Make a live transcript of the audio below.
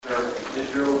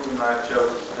Israel, whom I have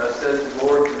chosen. Thus says the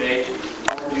Lord who made you, who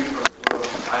formed you from the womb,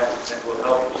 I have sent will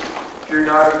help you. Fear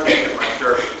not, O Jacob, my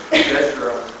servant,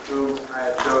 Jeshurun, whom I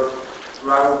have chosen.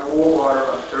 For I will pour water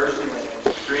on thirsty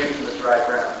land, streams in the dry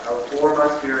ground. I will pour my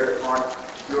spirit upon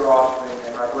your offspring,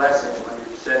 and my blessing on your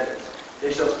descendants.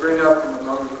 They shall spring up from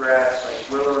among the grass, like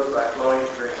willows by flowing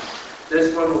streams.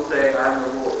 This one will say, I am the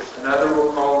Lord. Another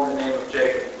will call on the name of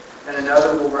Jacob, and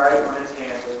another will write on his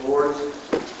hand the Lord's,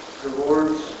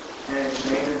 and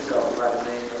name himself by the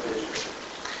name of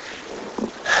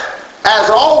Israel. As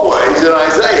always in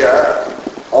Isaiah,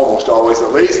 almost always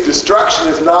at least, destruction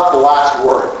is not the last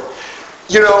word.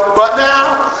 But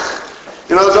now,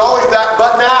 there's always that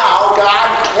but now.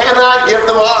 God cannot give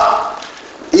them up.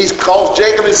 He calls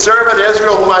Jacob his servant,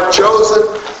 Israel whom I've chosen.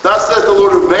 Thus says the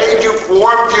Lord who made you,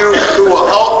 formed you, who will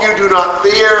help you, do not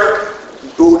fear.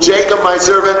 Who Jacob my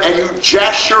servant, and you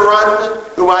Jeshurun,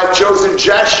 whom I've chosen.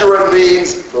 Jeshurun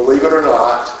means, believe it or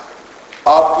not,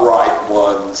 upright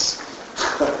ones.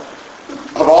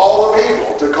 Of all the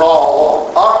people to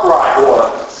call upright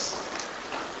ones.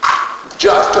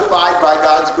 Justified by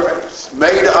God's grace.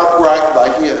 Made upright by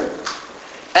Him.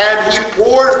 And He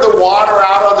pours the water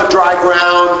out on the dry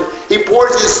ground. He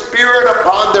pours His Spirit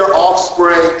upon their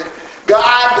offspring.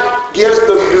 God gives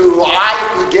them new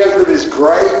life. He gives them His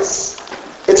grace.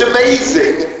 It's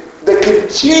amazing the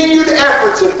continued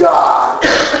efforts of God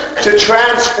to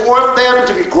transform them,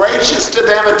 to be gracious to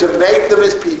them, and to make them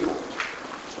His people.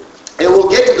 And we'll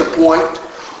get to the point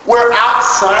where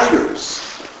outsiders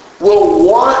will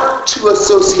want to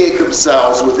associate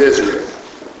themselves with Israel.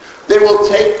 They will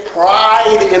take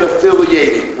pride in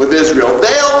affiliating with Israel.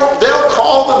 They'll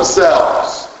call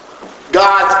themselves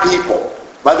God's people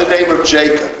by the name of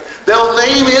Jacob. They'll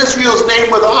name Israel's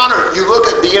name with honor. You look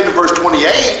at the end of verse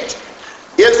 28.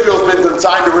 Israel's been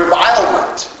consigned to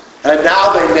revilement. And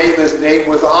now they name his name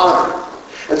with honor.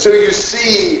 And so you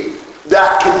see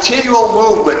that continual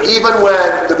movement. Even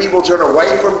when the people turn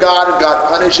away from God and God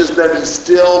punishes them, He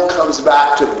still comes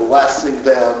back to blessing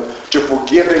them, to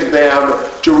forgiving them,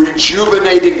 to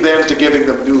rejuvenating them, to giving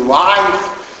them new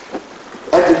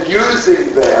life, and to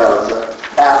using them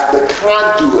as the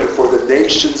conduit for the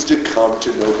nations to come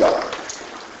to know God.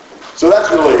 So that's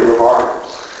really remarkable.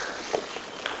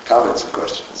 Comments and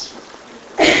questions?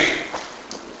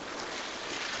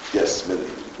 Yes,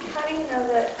 Mindy. How do you know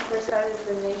that we're cited as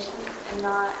the nations and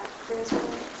not the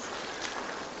Israelites?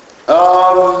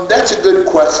 That's a good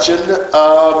question.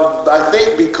 I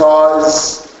think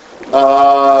because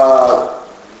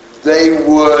they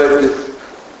would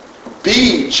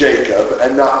be Jacob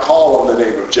and not call on the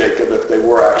name of Jacob if they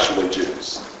were actually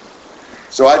Jews.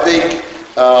 So I think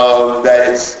that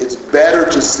it's better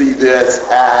to see this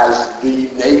as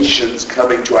the nations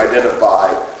coming to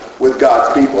identify with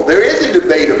God's people. There is a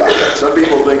debate about that. Some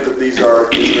people think that these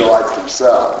are Israelites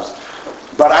themselves.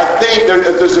 But I think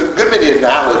there's a good many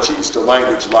analogies to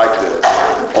language like this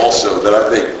also that I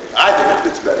think it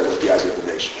fits better with the idea of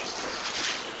the nations.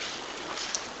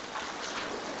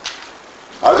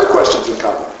 Other questions and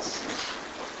comments?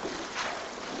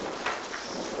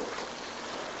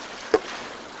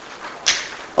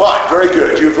 All right, very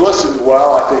good. You've listened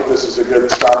well. I think this is a good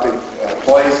stopping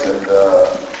place, and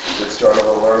you can start a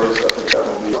little early, so I think that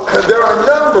will be... There are a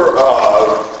number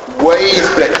of ways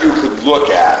that you could look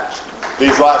at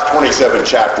these last 27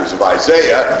 chapters of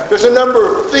Isaiah. There's a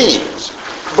number of themes.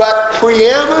 But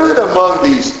preeminent among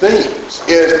these themes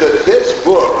is that this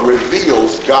book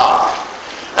reveals God.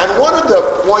 And one of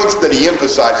the points that he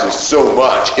emphasizes so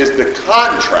much is the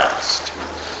contrast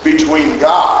between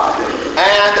God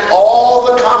and all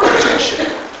the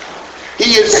competition.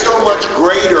 He is so much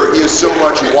greater. He is so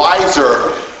much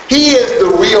wiser. He is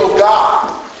the real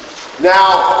God.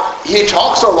 Now, he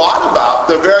talks a lot about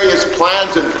the various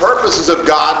plans and purposes of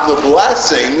God, the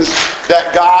blessings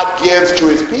that God gives to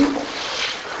his people.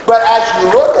 But as you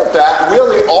look at that,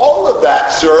 really all of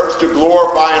that serves to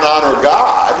glorify and honor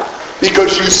God,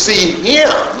 because you see him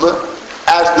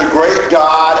as the great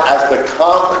God, as the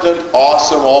competent,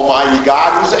 awesome, almighty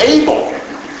God who's able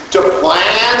to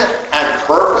plan and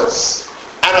purpose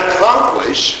and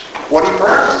accomplish what he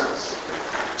purposes.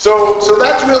 So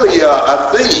that's really a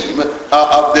theme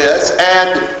of this,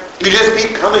 and you just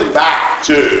keep coming back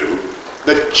to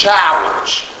the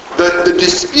challenge, the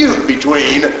dispute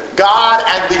between God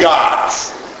and the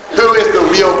gods. Who is the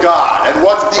real God, and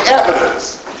what's the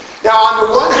evidence? Now, on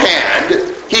the one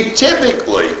hand, he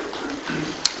typically,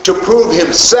 to prove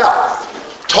himself,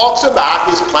 talks about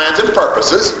his plans and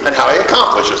purposes and how he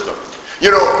accomplishes them.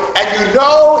 And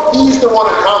he's the one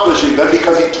accomplishing them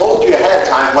because he told you ahead of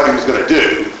time what he was going to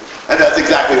do. And that's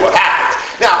exactly what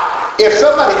happens. Now, if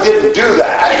somebody didn't do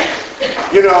that,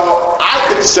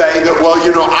 I could say that, well,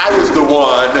 I was the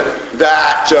one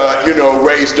that,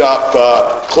 raised up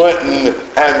Clinton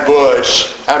and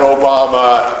Bush and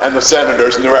Obama and the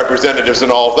senators and the representatives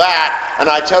and all that, and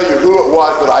I tell you who it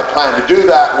was that I planned to do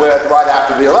that with right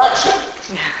after the election.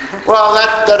 Well,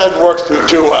 that doesn't work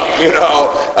too well,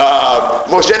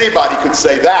 Most anybody could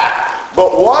say that.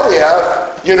 But what if,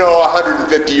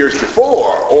 150 years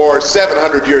before or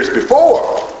 700 years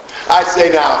before, I say,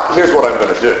 now, here's what I'm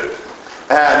going to do.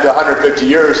 And 150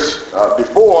 years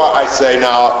before, I say,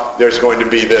 now, there's going to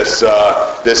be this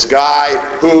guy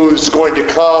who's going to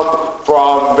come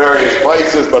from various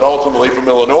places, but ultimately from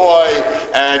Illinois,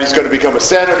 and he's going to become a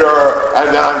senator, and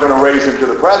then I'm going to raise him to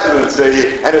the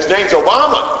presidency, and his name's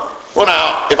Obama. Well,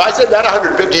 now, if I said that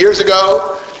 150 years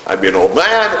ago, I'd be an old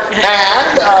man,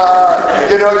 and,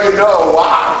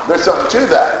 wow, there's something to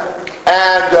that.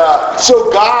 And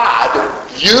so God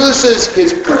uses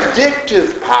his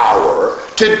predictive power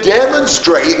to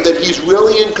demonstrate that he's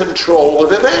really in control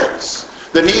of events.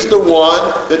 That he's the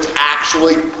one that's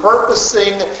actually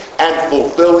purposing and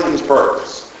fulfilling his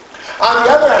purpose. On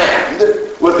the other hand,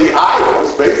 with the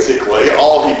idols, basically,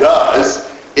 all he does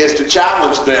is to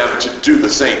challenge them to do the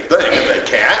same thing, and they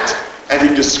can't. And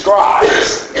he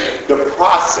describes the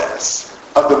process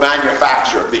of the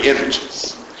manufacture of the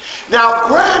images. Now,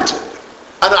 granted,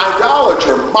 an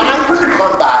idolater might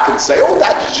come back and say, oh,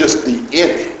 that's just the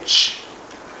image.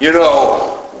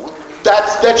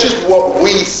 That's just what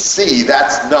we see.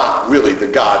 That's not really the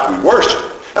God we worship.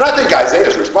 And I think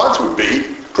Isaiah's response would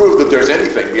be, prove that there's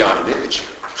anything beyond an image.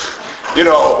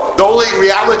 The only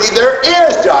reality there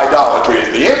is to idolatry is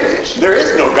the image. There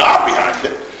is no God behind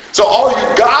it. So all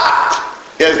you got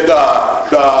is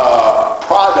the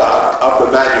product of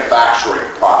the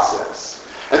manufacturing process.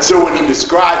 And so when he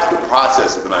describes the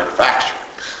process of the manufacturing,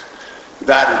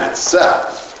 that in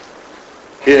itself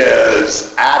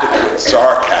is adequate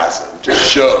sarcasm to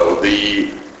show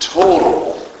the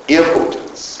total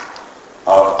impotence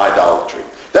of idolatry.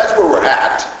 That's where we're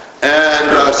at.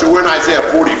 And so we're in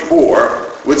Isaiah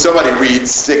 44. Would somebody read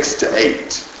 6 to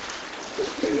 8?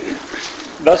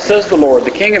 Thus says the Lord,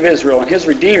 the King of Israel and his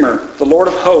Redeemer, the Lord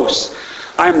of hosts,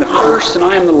 I am the first and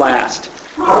I am the last.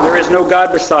 There is no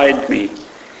God beside me.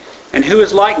 And who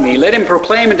is like me? Let him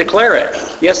proclaim and declare it.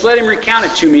 Yes, let him recount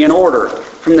it to me in order,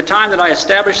 from the time that I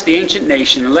established the ancient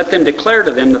nation, and let them declare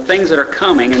to them the things that are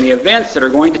coming and the events that are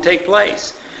going to take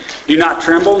place. Do not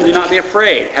tremble and do not be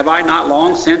afraid. Have I not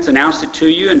long since announced it to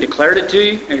you and declared it to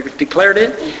you? Declared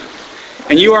it?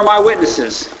 And you are my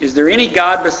witnesses. Is there any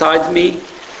God besides me?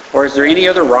 Or is there any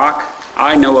other rock?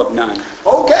 I know of none.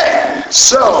 Okay,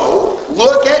 so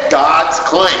look at God's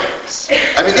claims.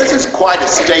 I mean, this is quite a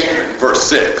statement, verse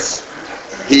 6.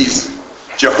 He's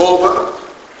Jehovah,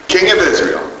 King of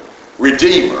Israel,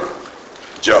 Redeemer,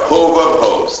 Jehovah of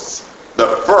hosts,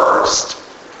 the first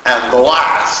and the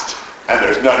last, and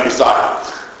there's none beside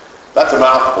him. That's a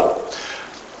mouthful.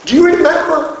 Do you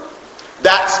remember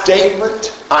that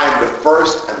statement, I am the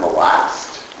first and the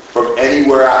last, from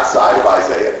anywhere outside of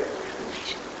Isaiah?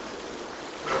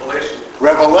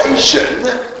 Revelation.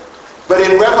 But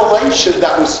in Revelation,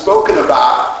 that was spoken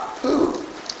about who?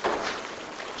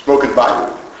 Spoken by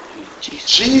who?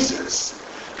 Jesus.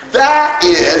 That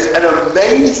is an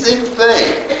amazing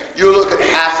thing. You look at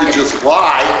passages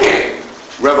like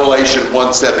Revelation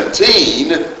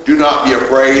 1:17, do not be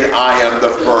afraid, I am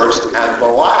the first and the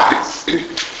last.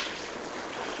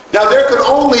 Now there could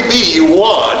only be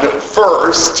one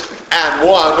first and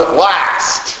one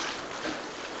last.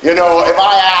 If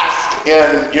I ask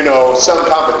in, some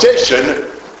competition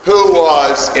who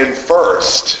was in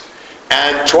first,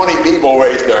 and 20 people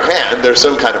raise their hand, there's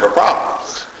some kind of a problem.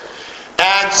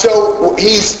 And so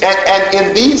and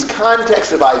in these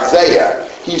contexts of Isaiah,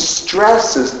 he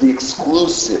stresses the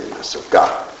exclusiveness of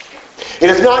God. It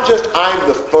is not just I'm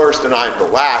the first and I'm the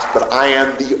last, but I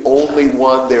am the only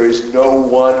one. There is no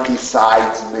one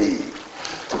besides me.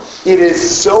 It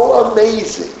is so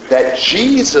amazing that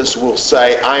Jesus will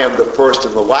say, I am the first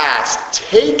and the last,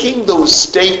 taking those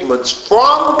statements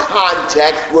from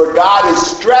context where God is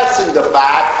stressing the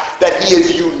fact that he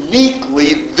is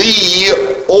uniquely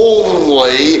the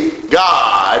only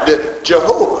God,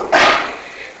 Jehovah.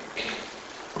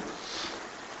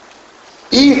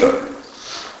 Either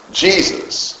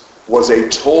Jesus was a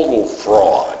total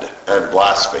fraud and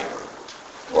blasphemer,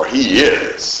 or he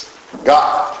is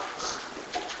God.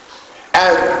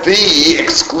 And the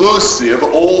exclusive,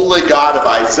 only God of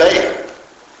Isaiah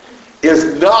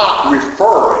is not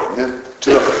referring to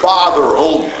the Father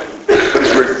only, but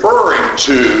is referring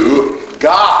to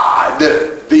God,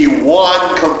 the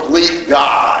one complete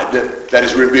God that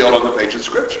is revealed on the page of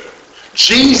Scripture.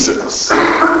 Jesus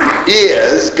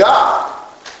is God.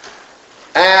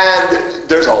 And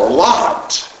there's a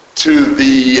lot to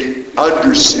the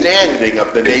understanding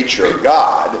of the nature of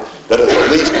God that is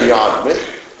at least beyond me.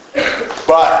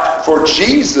 But for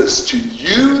Jesus to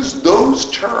use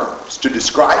those terms to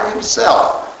describe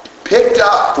himself, picked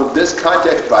up from this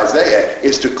context of Isaiah,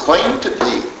 is to claim to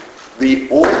be the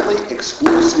only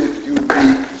exclusive,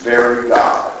 unique, very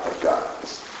God of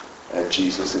gods. And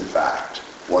Jesus, in fact,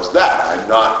 was that. I'm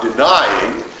not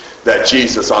denying that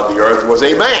Jesus on the earth was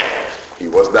a man. He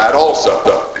was that also,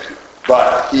 though.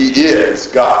 But he is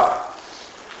God.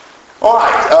 All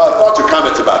right, thoughts or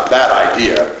comments about that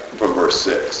idea from verse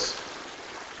 6?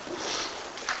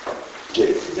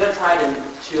 Is that tied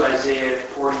into Isaiah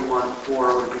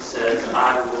 41:4 when he says,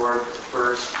 "I, the Lord, the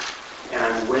first, and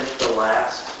I'm with the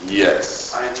last"?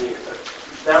 Yes. I mean,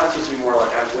 that one seems to be more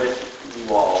like I'm with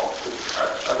you all.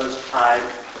 Are those tied?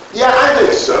 Yeah, I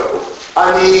think so.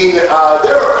 I mean,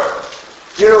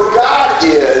 God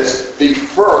is the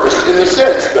first in the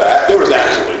sense that there was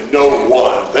absolutely no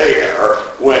one there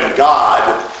when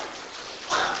God,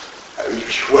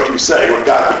 what do you say, when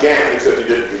God began, except he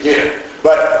didn't begin.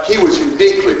 But he was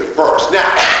uniquely the first.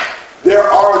 Now, there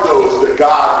are those that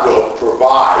God will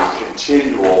provide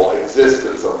continual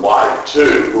existence of life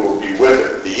to, who will be with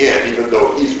him at the end, even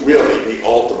though he's really the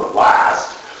ultimate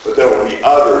last. But there will be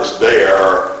others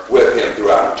there with him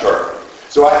throughout eternity.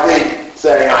 So I think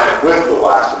saying I am with the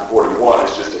last in 41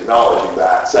 is just acknowledging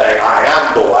that. Saying I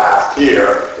am the last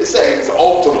here is saying it's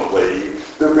ultimately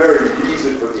the very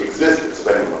reason for the existence of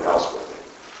anyone else with him.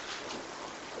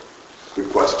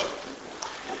 Good question.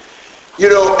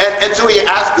 And so he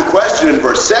asked the question in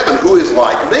verse 7, who is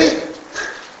like me?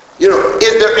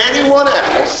 Is there anyone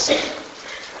else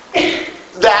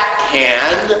that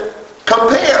can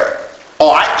compare?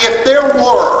 All right, if there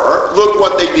were, look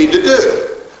what they need to do.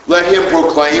 Let him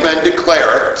proclaim and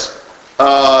declare it.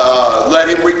 Let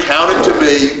him recount it to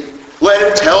me. Let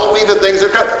him tell me the things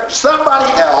that are done.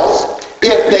 Somebody else,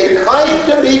 if they claim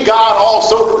to be God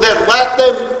also, then let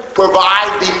them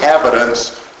provide the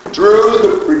evidence through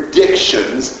the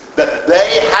predictions that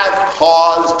they have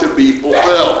caused to be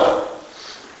fulfilled.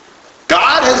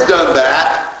 God has done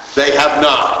that. They have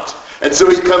not. And so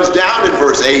he comes down in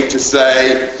verse 8 to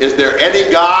say, is there any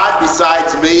God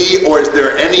besides me, or is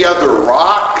there any other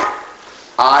rock?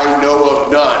 I know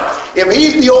of none. If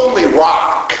he's the only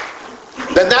rock,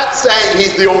 then that's saying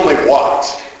he's the only what?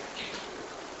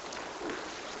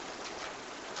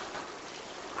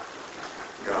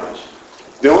 God.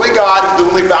 The only God is the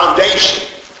only foundation.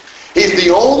 He's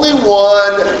the only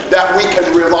one that we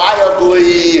can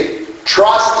reliably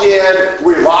trust in,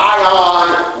 rely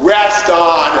on, rest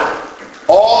on.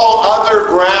 All other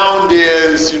ground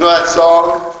is, you know that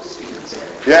song?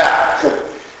 Yeah.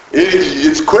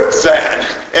 It's quicksand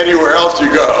anywhere else you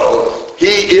go.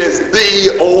 He is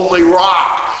the only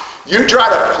rock. You try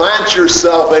to plant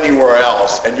yourself anywhere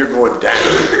else and you're going down.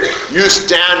 You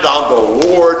stand on the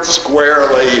Lord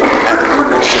squarely and he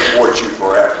will support you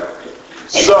forever.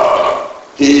 So,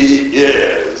 he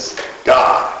is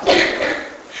God.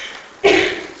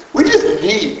 We just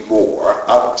need more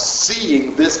of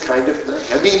seeing this kind of thing.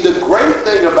 I mean, the great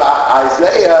thing about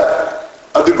Isaiah,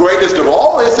 the greatest of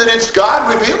all, is that it's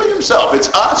God revealing himself. It's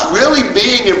us really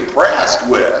being impressed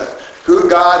with who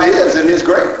God is and his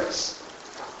greatness.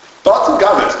 Thoughts and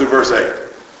comments to verse 8.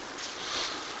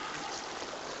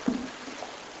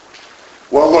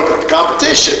 Well, look at the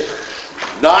competition.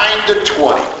 9 to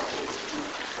 20.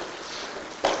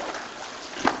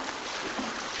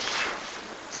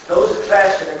 Those who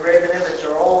fashion a graven image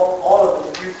are all of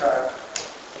them futile,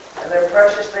 and their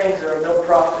precious things are of no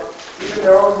profit. Even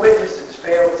their own witnesses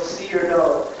fail to see or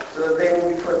know, so that they will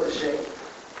be put to shame.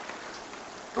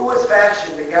 Who has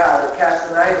fashioned a god or cast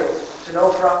an idol to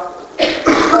no profit?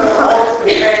 All his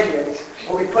companions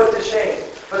will be put to shame,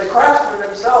 for the craftsmen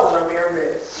themselves are mere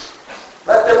myths.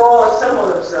 Let them all assemble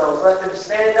themselves, let them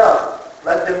stand up,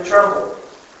 let them tremble,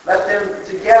 let them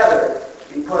together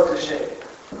be put to shame.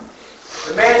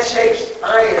 The man shapes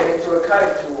iron into a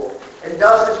cutting tool and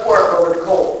does his work over the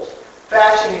coals,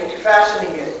 fashioning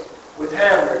it with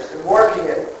hammers and working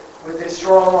it with his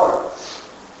strong arm.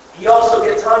 He also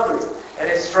gets hungry and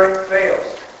his strength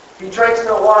fails. He drinks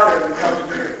no water and becomes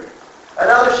weary.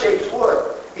 Another shapes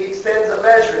wood. He extends a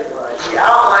measuring line. He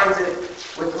outlines it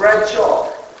with red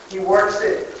chalk. He works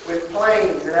it with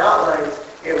planes and outlines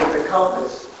it with a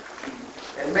compass,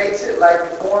 and makes it like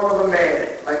the form of a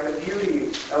man, like the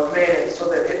beauty of man, so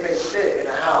that it may fit in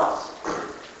a house.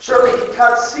 Surely he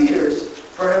cuts cedars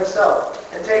for himself,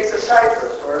 and takes a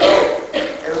cypress or an oak,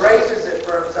 and raises it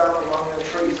for himself among the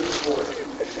trees of the forest.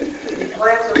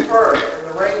 plants a fern and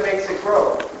the rain makes it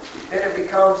grow, then it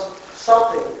becomes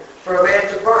something for a man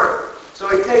to burn. So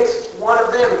he takes one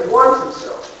of them and warms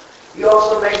himself. He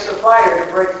also makes a fire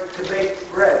to bake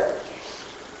bread.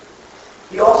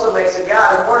 He also makes a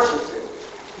god and worships it.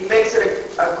 He makes it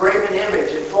a graven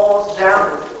image and falls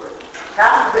down before it.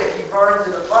 Half of it he burns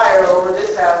in the fire. Over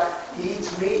this half he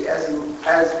eats meat as he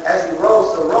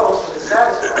roasts the roast and is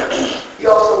satisfied. He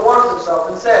also warms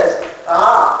himself and says,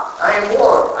 "Aha, I am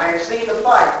warm. I have seen the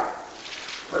fire."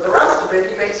 But the rest of it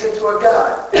he makes into a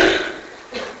god.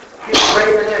 His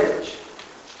graven image.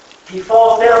 He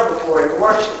falls down before it and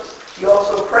worships. He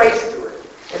also prays to it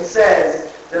and says,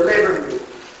 "Deliver me,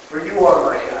 for you are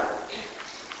my God."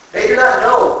 They do not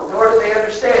know, nor do they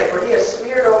understand, for he has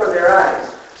smeared over their eyes,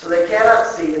 so they cannot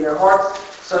see, and their hearts,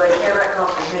 so they cannot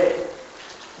comprehend.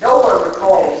 No one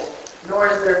recalls, nor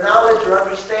is there knowledge or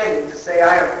understanding to say,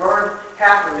 "I have burned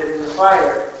half of it in the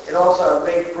fire, and also have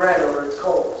baked bread over its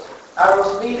coals. I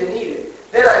roast meat and eat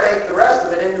it. Then I make the rest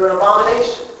of it into an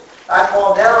abomination. I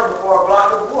fall down before a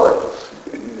block of wood."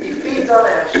 He feeds on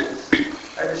ashes.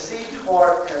 A deceived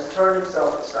heart has turned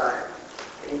himself aside,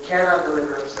 and he cannot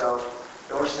deliver himself,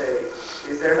 nor save.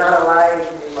 Is there not a lie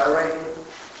in my right hand?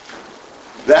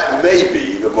 That may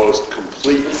be the most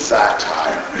complete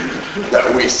satire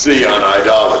that we see on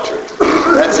idolatry.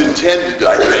 That's intended,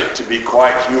 I think, to be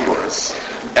quite humorous,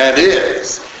 and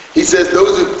is. He says,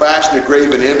 those who fashion a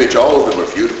graven image, all of them are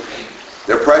futile.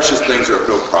 Their precious things are of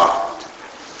no profit.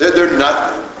 They're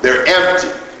nothing. They're empty.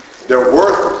 They're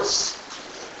worthless.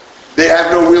 They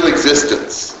have no real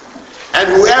existence. And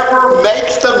whoever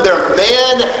makes them their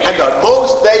man, and the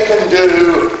most they can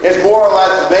do is more or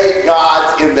less make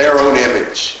gods in their own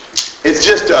image. It's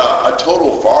just a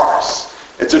total farce.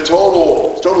 It's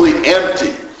totally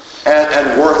empty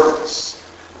and worthless.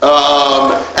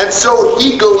 And so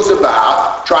he goes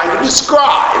about trying to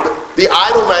describe the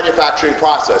idol manufacturing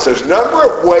process. There's a number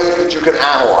of ways that you can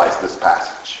analyze this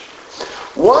passage.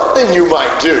 One thing you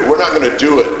might do, we're not going to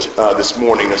do it this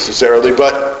morning necessarily,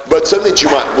 but something that you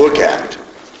might look at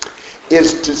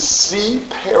is to see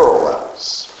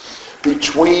parallels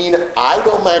between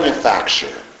idol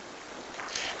manufacture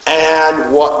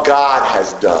and what God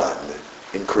has done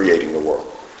in creating the world.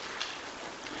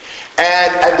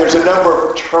 And there's a number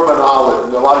of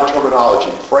terminology, a lot of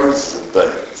terminology, phrases and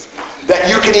things that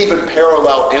you can even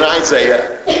parallel in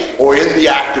Isaiah or in the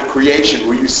act of creation,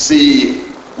 where you see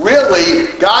really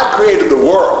God created the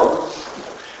world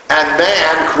and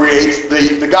man creates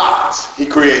the gods. He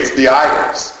creates the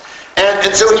idols.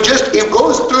 And so he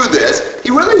goes through this. He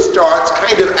really starts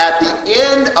kind of at the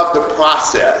end of the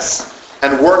process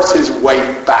and works his way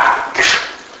back.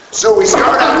 So we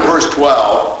start out in verse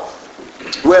 12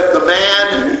 with the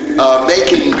man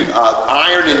making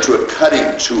iron into a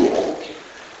cutting tool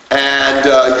and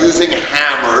using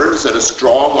hammers and a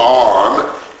strong arm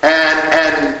and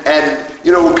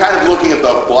we're kind of looking at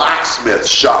the blacksmith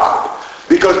shop,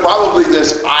 because probably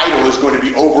this idol is going to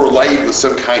be overlaid with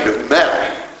some kind of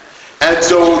metal. And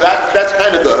so that's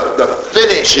kind of the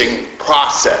finishing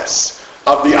process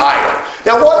of the idol.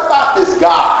 Now what about this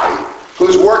guy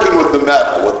who's working with the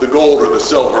metal, with the gold or the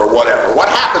silver or whatever? What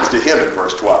happens to him in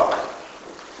verse 12?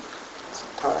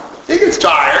 He gets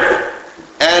tired,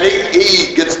 and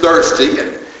he gets thirsty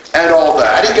and all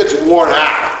that. He gets worn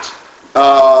out.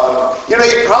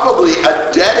 He's probably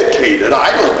a dedicated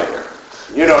idol maker.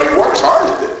 He works hard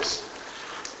at this.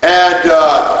 And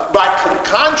by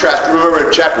contrast, remember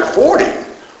in chapter 40,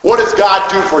 what does God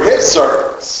do for his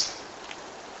servants?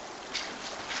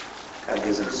 God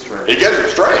gives them strength. He gives them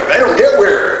strength. They don't get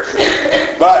weary.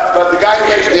 But the guy who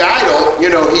makes the idol, he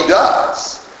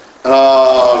does.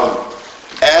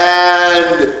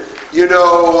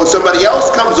 Somebody else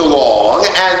comes along,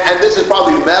 and this is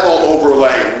probably metal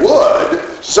overlaying wood.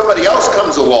 Somebody else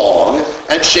comes along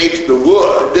and shapes the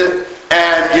wood,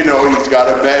 and he's got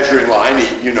a measuring line.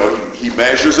 He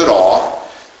measures it off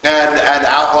and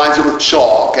outlines it with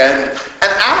chalk. And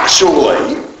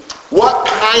actually, what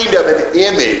kind of an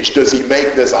image does he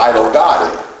make this idol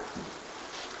god in?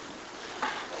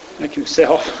 Like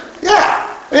himself. Yeah.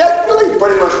 That's really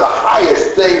pretty much the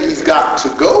highest thing he's got to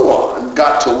go on,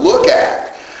 got to look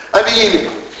at. I mean,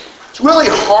 it's really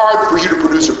hard for you to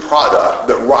produce a product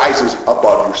that rises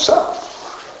above yourself.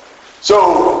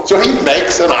 So he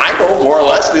makes an idol more or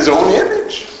less in his own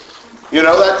image.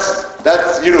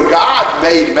 That's God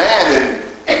made man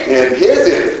in his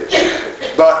image.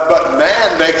 But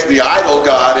man makes the idol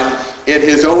God in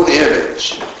his own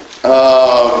image.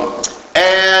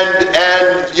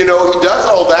 And he does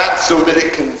all that so that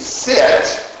it can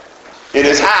sit in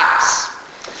his house.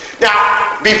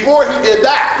 Now, before he did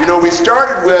that, we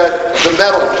started with the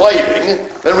metal plating,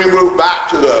 then we moved back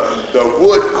to the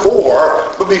wood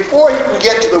core, but before he can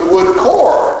get to the wood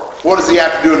core, what does he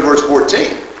have to do in verse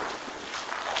 14?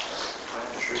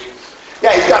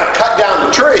 Yeah, he's got to cut down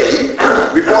the tree.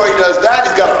 Before he does that,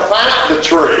 he's got to plant the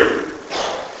tree.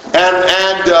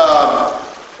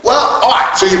 Well, all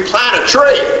right, so you plant a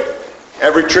tree.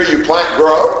 Every tree you plant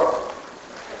grow?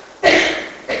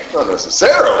 Not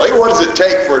necessarily. What does it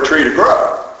take for a tree to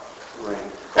grow? Rain.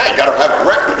 Yeah, you got to have it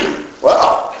rain.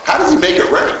 Well, how does he make it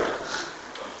rain?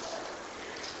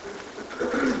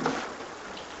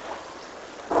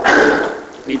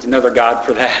 Needs another God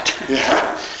for that.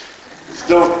 Yeah.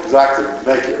 Still exactly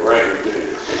make it rain, do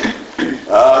you?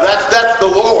 That's the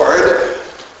Lord.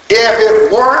 If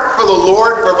it weren't for the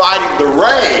Lord providing the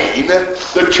rain,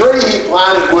 the tree he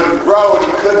planted wouldn't grow and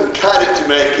he couldn't cut it to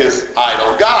make his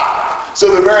idol God.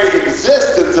 So the very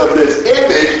existence of this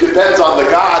image depends on the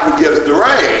God who gives the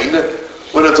rain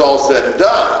when it's all said and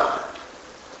done.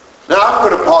 Now I'm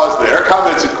going to pause there.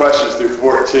 Comments and questions through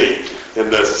 14 in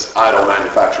this idol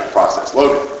manufacturing process.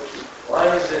 Logan? Why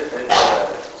is it that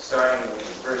starting in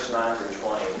verse 9 through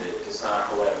 20 that it does not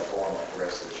go out of form like the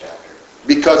rest of the chapter?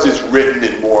 Because it's written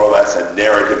in more or less a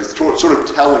narrative. It's sort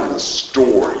of telling the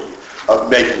story of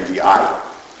making the idol.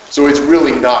 So it's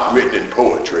really not written in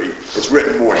poetry. It's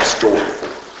written more in story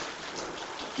form.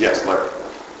 Yes, Larry?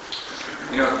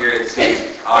 Gary, it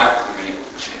seems odd to me,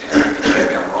 and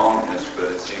maybe I'm wrong in this,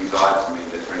 but it seems odd to me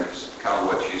that it's kind of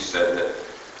what you said,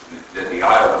 that the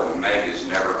idol that we make is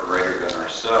never greater than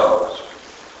ourselves.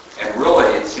 And really,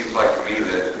 it seems like to me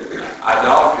that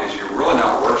idolatry is you're really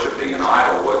not worshiping an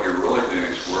idol. What you're really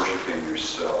doing is worshiping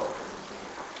yourself.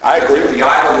 I agree. The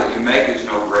idol that you make is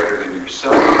no greater than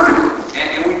yourself.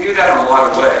 And we do that in a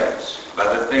lot of ways,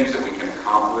 by the things that we can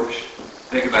accomplish.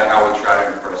 Think about how we try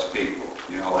to impress people.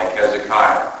 Like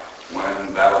Hezekiah,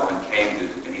 when Babylon came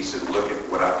and he said, look at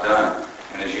what I've done.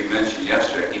 And as you mentioned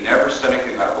yesterday, he never said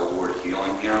anything about the Lord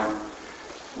healing him.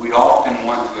 We often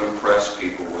want to impress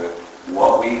people with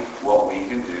what we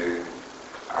can do,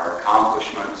 our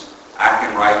accomplishments. I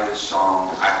can write this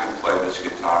song, I can play this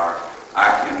guitar,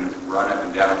 I can run up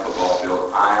and down a football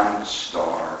field, I am the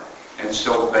star. And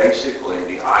so basically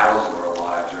the idols of our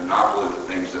lives are not really the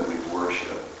things that we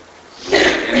worship. It's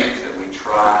the image that we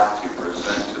try to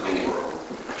present to the world,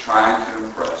 trying to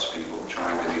impress people,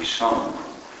 trying to be someone,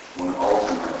 when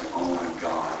ultimately only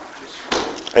God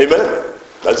is. Amen.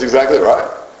 That's exactly right.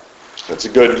 That's a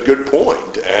good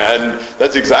point. And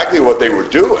that's exactly what they were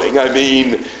doing. I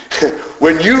mean,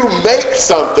 when you make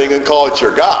something and call it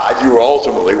your God, you are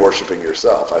ultimately worshiping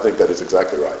yourself. I think that is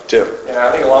exactly right. Tim? Yeah,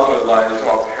 I think along those lines, there's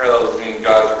about parallels between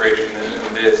God's creation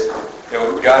and this.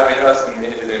 God made us in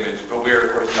His image, but we are,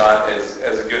 of course, not as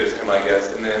good as Him, I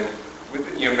guess. And then,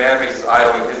 man makes his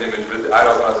idol in His image, but the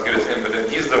idol's not as good as Him. But then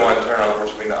He's the one turning on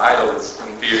worshiping the idol that's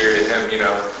inferior to Him.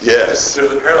 Yes.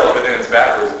 There's a parallel, but then it's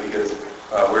backwards because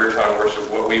we're trying to worship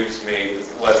what we've made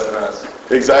is less than us.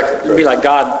 Exactly. It would be like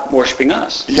God worshiping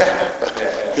us. Yeah.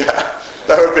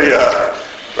 That would be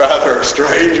rather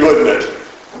strange, wouldn't it?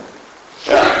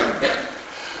 Yeah.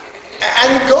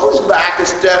 And it goes back a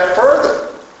step further.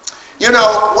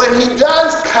 When he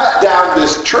does cut down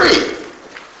this tree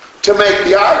to make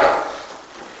the idol,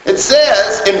 it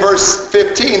says in verse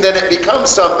 15 that it becomes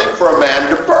something for a man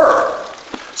to burn.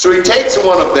 So he takes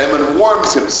one of them and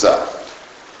warms himself.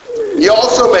 He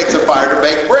also makes a fire to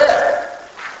bake bread.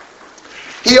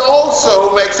 He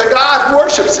also makes a god who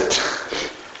worships it.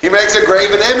 He makes a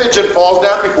graven image and falls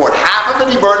down before it. Half of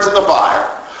it he burns in the fire.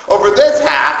 Over this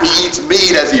half he eats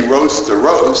meat as he roasts the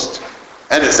roast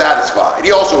and is satisfied.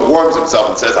 He also warms himself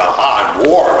and says, aha, I'm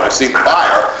warm, I've seen the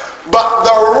fire. But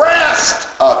the rest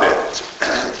of it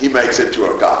he makes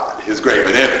into a god, his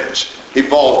graven image. He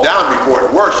falls down before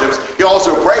it, worships. He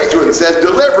also prays to it and says,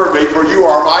 deliver me, for you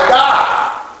are my God.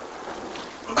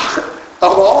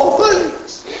 Of all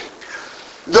things.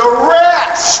 The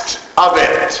rest of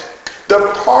it,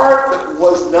 the part that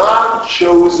was not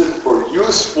chosen for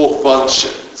useful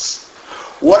functions,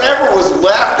 whatever was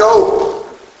left over,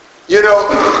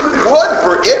 wood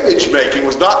for image making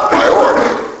was not the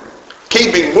priority.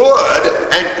 Keeping wood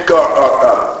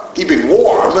and keeping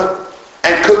warm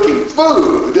and cooking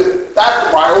food, that's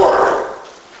the priority.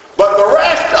 But the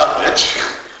rest of it,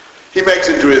 he makes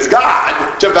into his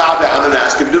God to bow down and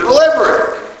ask him to deliver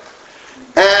it.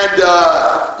 And,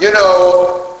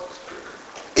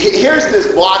 here's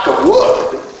this block of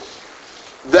wood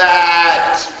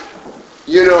that,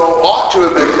 ought to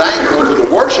have been thankful to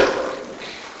the worshiper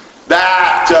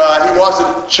that he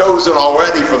wasn't chosen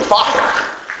already for the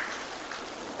fire.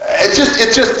 It's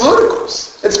just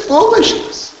ludicrous. It's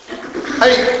foolishness. I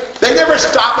mean, they never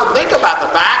stop and think about the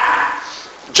fact,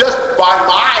 just by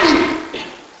my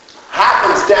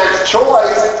happenstance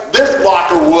choice, this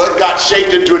block of wood got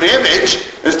shaped into an image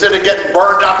instead of getting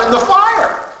burned up in the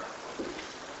fire.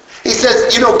 He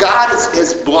says, God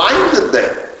has blinded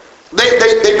them.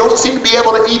 They don't seem to be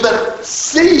able to even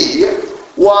see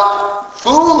what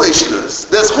foolishness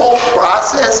this whole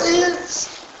process is.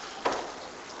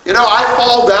 I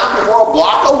fall down before a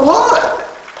block of wood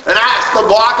and ask the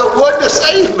block of wood to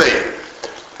save me.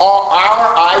 Are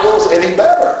our idols any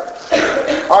better?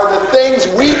 Are the things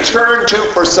we turn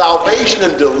to for salvation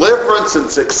and deliverance and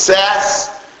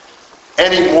success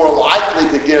any more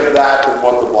likely to give that than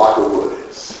what the block of wood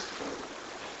is?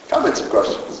 Comments and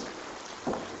questions?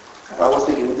 I was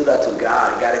thinking we do that to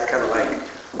God. God is kind of like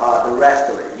the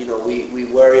rest of it. We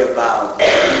worry about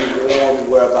being warm,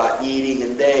 we worry about eating,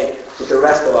 and then with the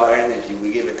rest of our energy,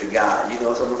 we give it to God.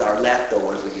 Some of our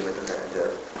leftovers, we give it to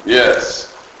Him. Yes.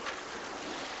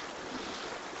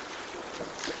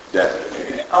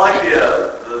 Definitely. I like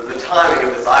the timing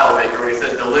of this idol maker when he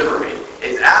says, deliver me.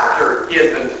 It's after he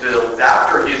has been filled, it's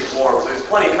after he is warm, so he's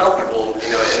plenty comfortable, in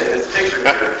this picture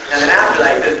here. And then after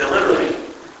that, he says, deliver me.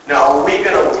 Now, are we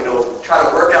going to, try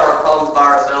to work out our problems by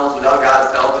ourselves without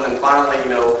God's help, and then finally,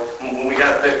 when we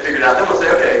got it figured out, then we'll say,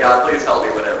 okay, God, please help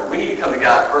me, whatever. We need to come to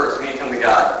God first. We need to come to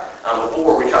God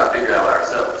before we try to figure it out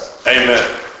ourselves. Amen.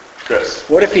 Chris.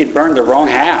 What if he'd burned the wrong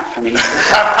half?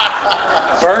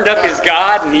 Burned up his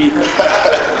God and he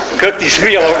cooked his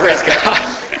meal over his God.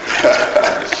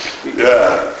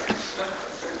 Yeah.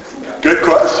 Good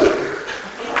question.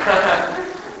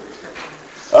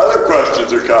 Other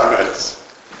questions or comments?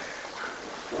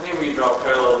 I think we draw a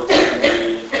parallel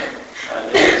between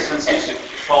the sense of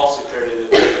false security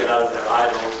that they get out of their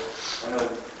idols and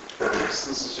the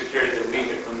sense of security that we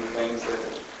get from the things that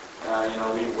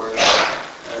we work on.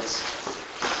 It's,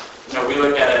 we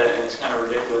look at it and it's kind of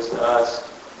ridiculous to us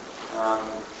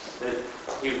that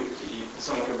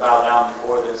someone could bow down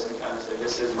before this and kind of say,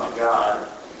 this is my God.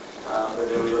 But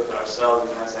then we look at ourselves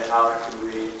and kind of say, how can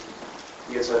we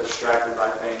get so distracted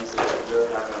by things that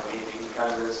really have no meaning?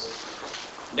 Kind of this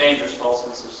dangerous false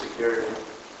sense of security.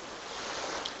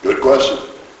 Good question.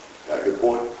 Yeah, good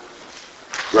point.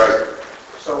 Greg.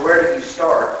 So where do you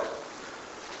start?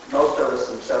 Most of us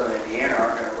in southern Indiana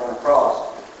aren't going to run across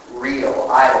real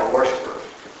idol worshipers.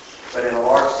 But in a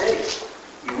large city,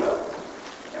 you will.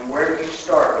 And where do you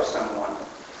start with someone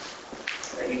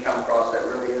that you come across that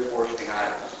really is worshiping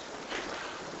idols?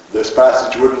 This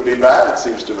passage wouldn't be bad, it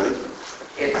seems to me.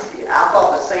 I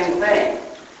thought the same thing,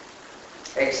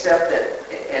 except that,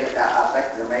 and I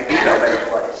think there may be no better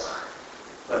place.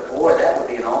 But boy, that would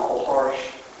be an awful harsh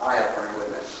eye-opener,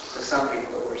 wouldn't it, to some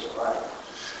people that worship idols.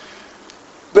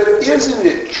 But isn't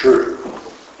it true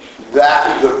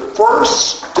that the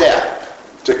first step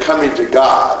to coming to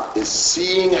God is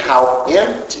seeing how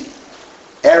empty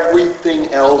everything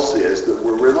else is that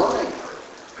we're relying on?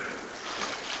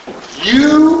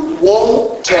 You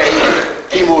won't take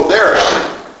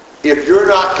chemotherapy if you're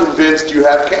not convinced you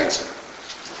have cancer.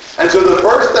 And so the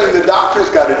first thing the doctor's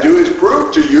got to do is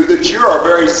prove to you that you're a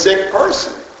very sick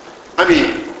person. I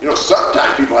mean,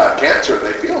 sometimes people have cancer and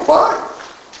they feel fine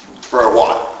for a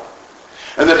while.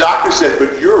 And the doctor said,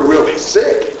 but you're really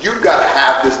sick. You've got to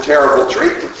have this terrible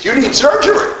treatment. You need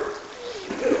surgery.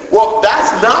 Well,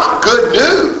 that's not good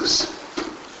news.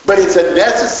 But it's a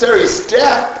necessary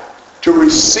step to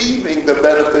receiving the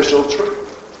beneficial treatment.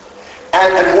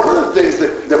 And one of the things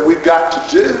that we've got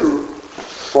to do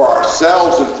for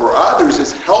ourselves and for others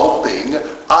is helping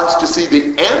us to see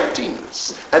the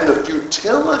emptiness and the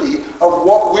futility of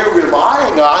what we're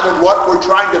relying on and what we're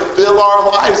trying to fill our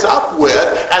lives up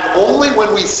with. And only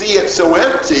when we see it so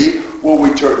empty will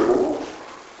we turn to the Lord.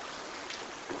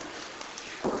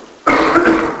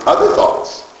 Other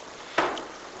thoughts?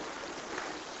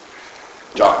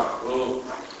 John? Well,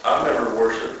 I've never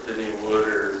worshipped any wood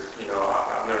or,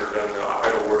 I've never done the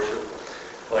idol worship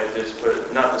like this,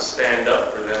 but not to stand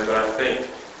up for them, but I think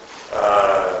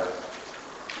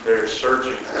they're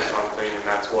searching for something, and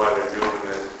that's why they're doing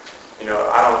it.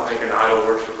 I don't think an idol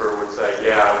worshiper would say,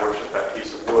 yeah, I worship that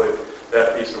piece of wood.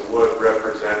 That piece of wood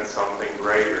represents something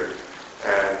greater,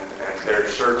 and they're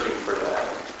searching for that.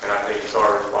 And I think it's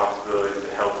our responsibility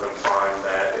to help them find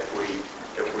that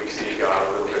if we see God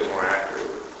a little bit more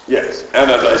accurately. Yes, and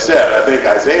as I said, I think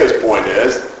Isaiah's point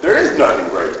is, there is nothing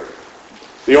greater.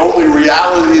 The only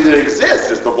reality that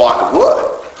exists is the block of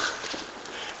wood.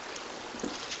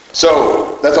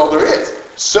 So, that's all there is.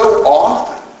 So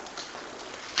often,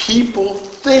 people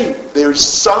think there's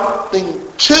something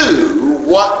to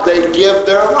what they give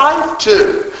their life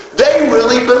to. They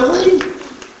really believe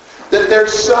that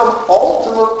there's some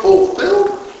ultimate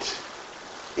fulfillment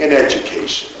in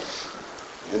education,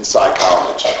 in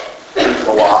psychology, in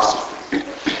philosophy,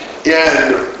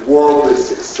 in worldly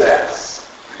success,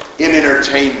 in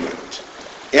entertainment,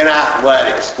 in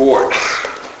athletic sports,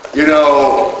 in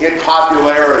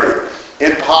popularity,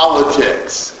 in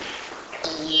politics.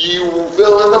 You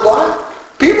fill in the blank.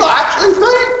 People actually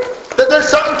think that there's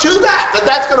something to that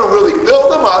that's going to really fill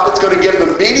them up, it's going to give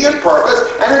them meaning and purpose,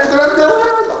 and it's going to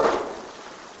deliver them.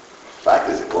 The fact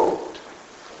is, it won't.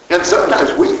 And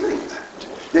sometimes we think that.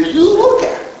 Now you look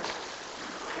at it.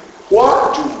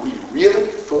 What do we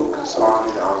really focus on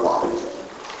in our life?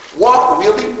 What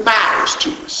really matters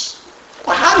to us?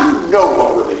 Well, how do you know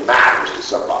what really matters to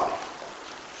somebody?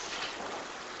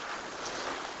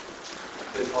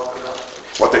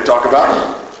 What they talk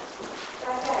about?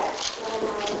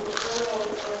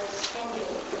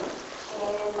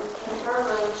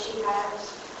 She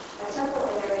has a simple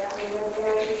area, a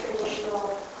very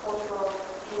traditional, cultural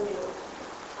Hindu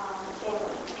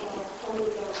family and Hindu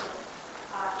family.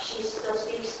 She still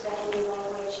speaks the Hindu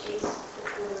language, eats the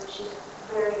food, she's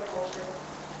very cultured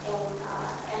and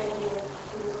Hindu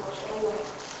culture. Anyway,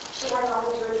 she has all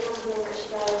these rituals and things that she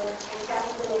does, and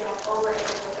technically they have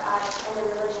over-emphasis and the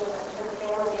religion of the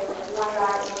family is like one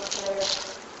God is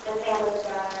the family's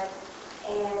God.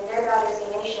 And their God is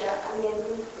Ganesha. I mean,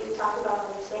 we talked about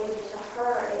all these things, but to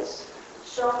her, it's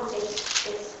she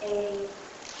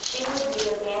would be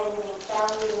abandoning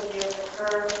thousands of years of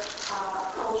her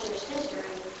culture's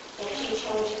history if she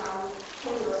changed from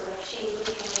Hinduism, if she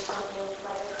became something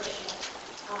like a Christian.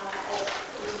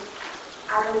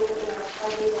 I don't even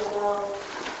know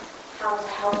how to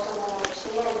help someone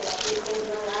understand that these things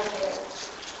are not there.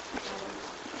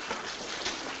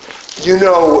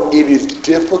 It is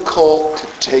difficult to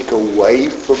take away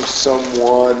from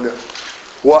someone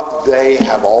what they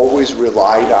have always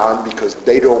relied on because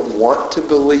they don't want to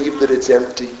believe that it's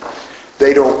empty.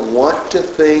 They don't want to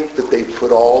think that they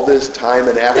put all this time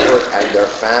and effort and their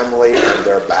family and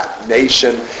their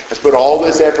nation has put all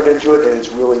this effort into it and it's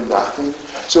really nothing.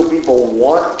 So people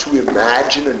want to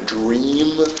imagine and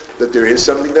dream that there is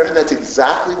something there, and that's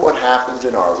exactly what happens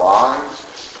in our lives.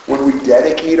 When we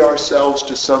dedicate ourselves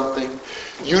to something,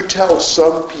 you tell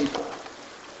some people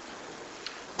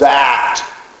that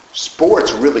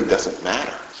sports really doesn't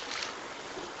matter.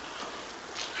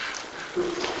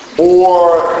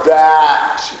 Or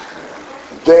that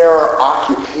their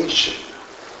occupation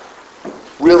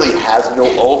really has no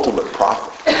ultimate profit.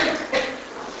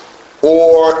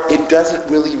 Or it doesn't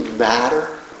really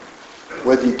matter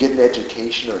whether you get an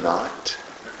education or not.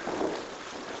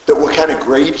 That what kind of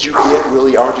grades you get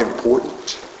really aren't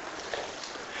important.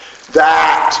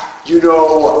 That,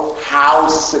 how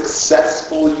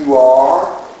successful you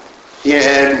are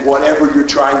in whatever you're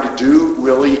trying to do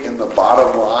really in the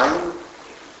bottom line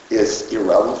is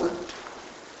irrelevant.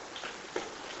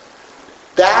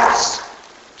 That's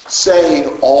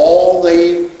saying all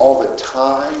the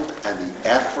time and the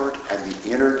effort and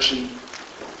the energy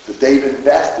that they've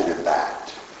invested in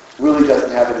that really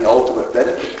doesn't have any ultimate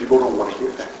benefit. People don't want to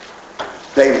hear that.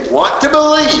 They want to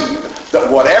believe that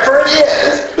whatever it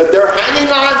is that they're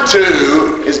hanging on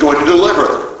to is going to deliver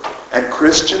them. And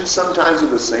Christians sometimes do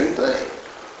the same thing.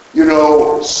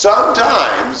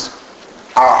 Sometimes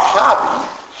our hobby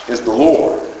is the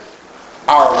Lord.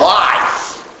 Our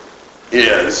life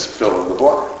is fill in the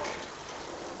blank.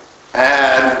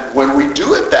 And when we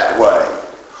do it that way,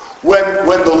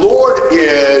 when the Lord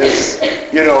is,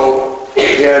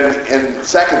 in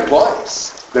second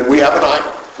place, then we have an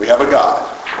idol. We have a God.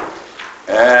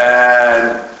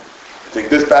 And I think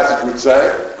this passage would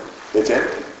say it's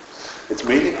empty. It's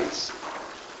meaningless.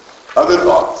 Other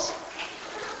thoughts?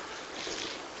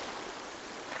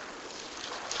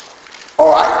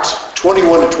 All right,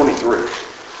 21 to 23.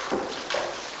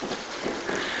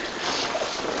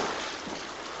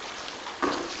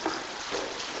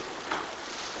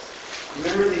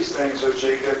 Remember these things, O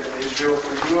Jacob and Israel,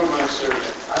 for you are my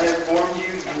servant. I have formed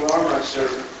you, you are my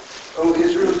servant. O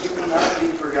Israel, you will not be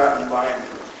forgotten by me.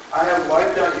 I have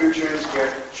wiped out your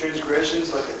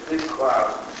transgressions like a thick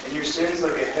cloud, and your sins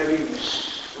like a heavy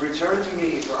mist. Return to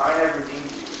me, for I have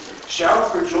redeemed you. Shout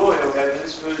for joy, O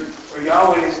heavens, for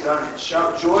Yahweh has done it.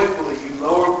 Shout joyfully, you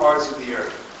lower parts of the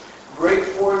earth. Break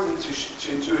forth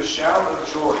into a shout of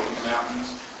joy, you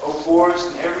mountains, O forest,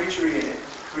 and every tree in it.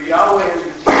 For Yahweh has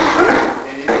redeemed you,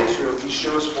 and in Israel he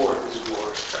shows forth his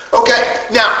glory. Okay,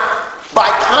 now, by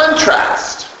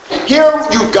contrast, here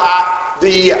you've got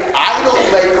the idol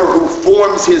maker who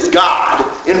forms his God.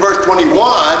 In verse 21,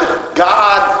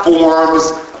 God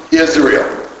forms Israel.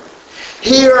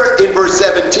 Here in verse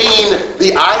 17,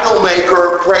 the idol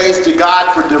maker prays to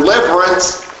God for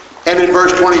deliverance, and in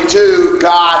verse 22,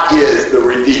 God is the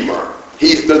Redeemer.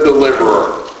 He's the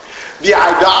deliverer. The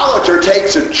idolater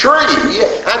takes a tree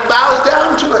and bows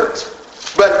down to it.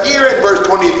 But here in verse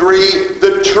 23,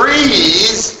 the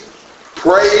trees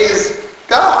praise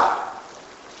God.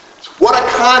 What a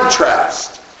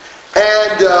contrast.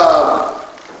 And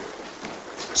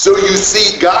so you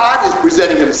see, God is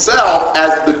presenting himself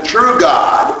as the true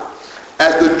God,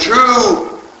 as the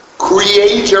true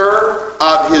creator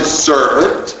of his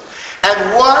servant.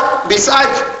 And what,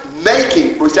 besides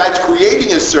creating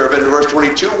his servant, in verse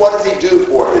 22, what does he do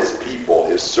for his people,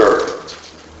 his servant?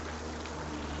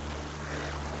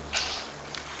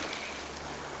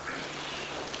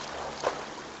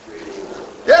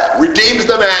 Yeah, redeems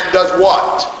them and does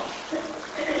what?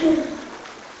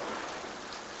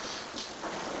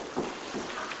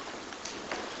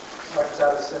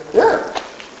 Yeah.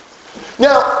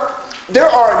 Now, there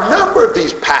are a number of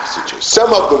these passages.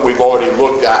 Some of them we've already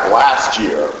looked at last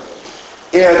year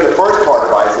in the first part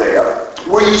of Isaiah,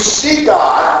 where you see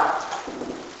God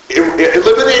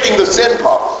eliminating the sin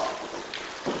problem.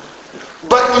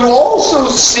 But you also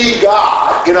see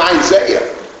God in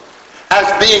Isaiah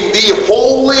as being the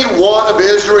Holy One of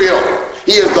Israel.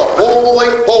 He is the holy,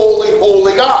 holy,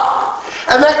 holy God.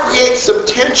 And that creates some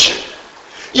tension.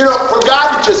 You know, for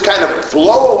God to just kind of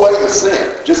blow away the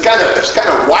sin, just kind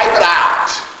of wipe it out,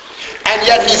 and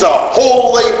yet he's a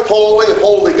holy, holy,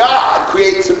 holy God,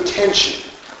 creates some tension.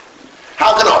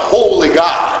 How can a holy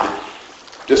God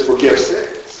just forgive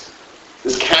sins?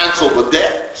 Just cancel the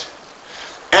debt?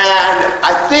 And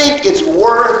I think it's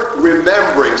worth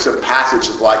remembering some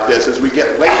passages like this as we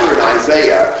get later in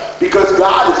Isaiah, because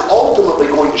God is ultimately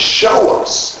going to show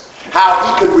us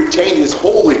how he can retain his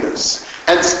holiness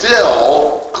and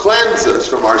still cleanse us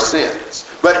from our sins.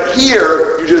 But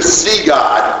here, you just see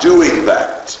God doing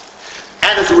that.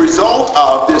 And as a result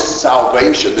of this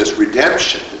salvation, this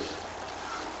redemption,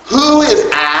 who is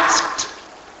asked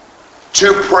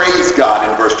to praise God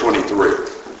in verse 23?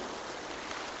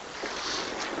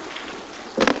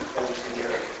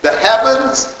 The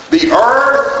heavens, the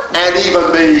earth, and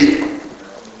even the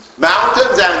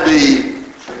mountains and the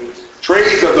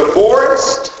trees of the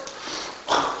forest.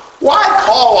 Why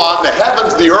call on the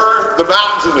heavens, the earth, the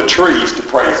mountains, and the trees to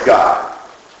praise God?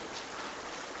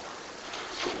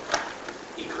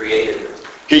 He created them.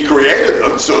 He created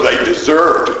them, so they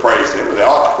deserve to praise him, and they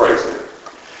ought to praise him.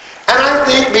 And I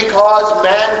think because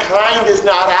mankind is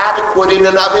not adequate in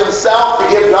and of himself to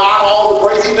give God all the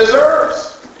praise he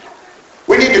deserves,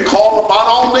 we need to call upon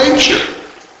all nature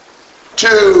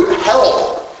to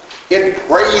help in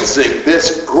praising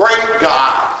this great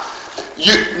God.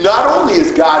 Not only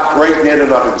is God great in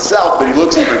and of himself, but he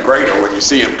looks even greater when you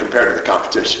see him compared to the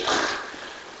competition.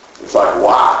 It's like,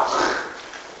 wow.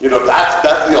 You know,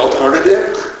 that's the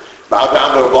alternative. Bow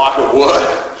down to a block of wood.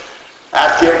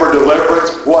 Ask him for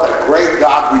deliverance. What a great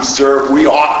God we serve. We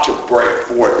ought to break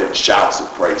forth in shouts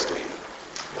of praise to him.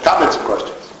 Comments and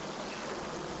questions?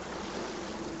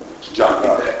 John,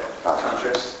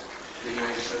 contrast.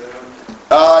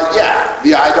 Yeah,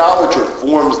 the idolater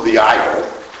forms the idol,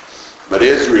 but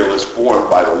Israel is formed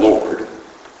by the Lord.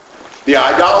 The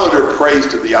idolater prays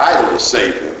to the idol to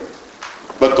save him,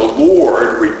 but the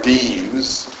Lord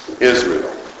redeems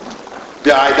Israel.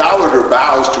 The idolater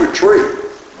bows to a tree,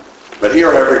 but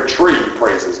here every tree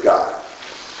praises God.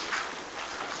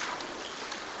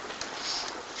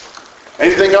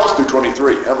 Anything else through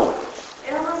 23? Emily?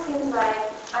 It almost seems like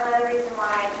another reason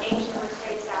why ancient was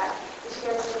praised God is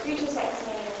because the creatures that he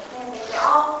made in the they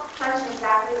all function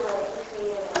exactly the way he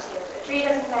created them to. The tree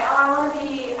doesn't say, oh, I want to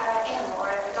be an animal,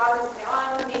 or the dog doesn't say, oh,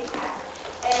 I want to be a cat.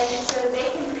 And so they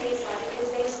can praise him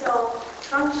because they still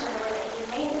function the way that he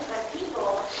made it. But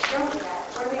people don't do that.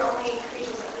 We're the only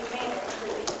creatures that he made that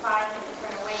completely defy him and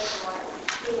turn away from what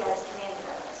he has commanded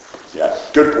of us. Yeah,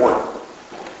 good point.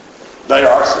 They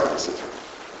are submissive.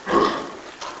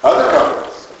 Other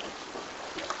comments?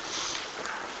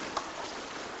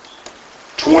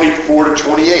 24 to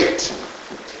 28.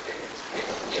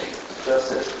 Thus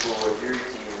says the Lord, your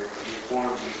Redeemer, who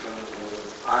formed you from the womb.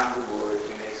 I am the Lord,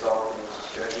 who makes all things, who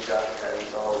stretches out the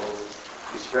heavens all over,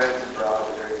 who spreads abroad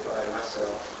the earth by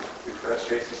myself, who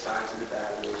frustrates the signs of the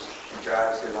battlers, and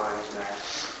drives their lions mad,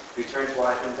 who turns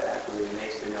wise men backward and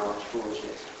makes their knowledge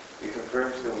foolishness, who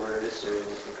confirms the word of his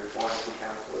servants and performs the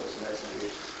counsel of his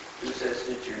messengers, who says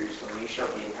to Jerusalem, you shall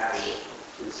be inhabited,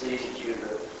 to the cities of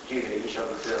Judah you shall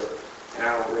be filled, and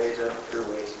I will raise up your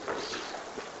waste places.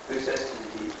 Who says to the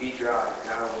deep, be dry, and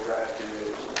I will drive to the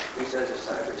rivers. Who says of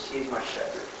Cyprus, he is my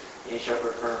shepherd, and he shall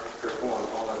perform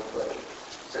all my pleasure.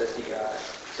 says to God,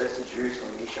 says to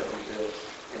Jerusalem, you shall be built,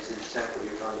 and to the temple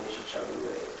your foundation shall be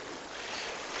laid.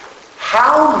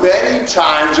 How many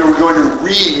times are we going to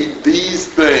read these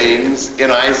things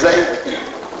in Isaiah?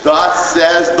 Thus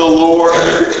says the Lord,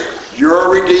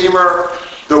 your Redeemer,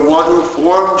 the one who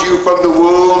formed you from the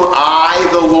womb. I,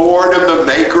 the Lord, am the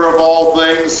maker of all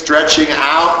things, stretching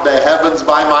out the heavens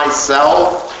by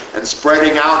myself and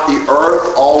spreading out the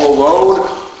earth all alone.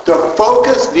 The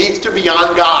focus needs to be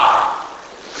on God.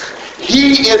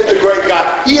 He is the great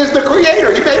God. He is the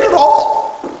creator. He made it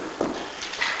all.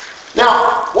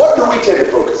 Now, what do we tend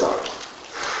to focus on?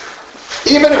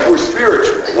 Even if we're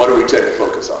spiritual, what do we tend to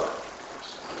focus on?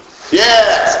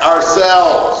 Yes,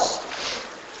 ourselves,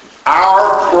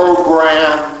 our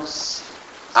programs,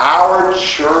 our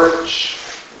church.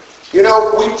 You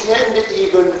know, we tend to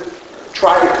even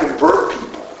try to convert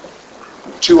people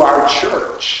to our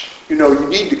church. You know, you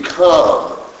need to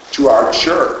come to our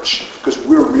church because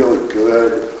we're really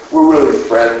good. We're really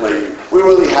friendly. We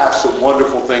really have some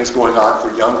wonderful things going on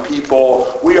for young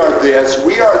people. We are this,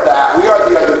 we are that, we are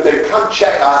the other thing. Come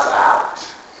check us out.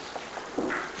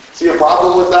 See a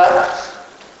problem with that?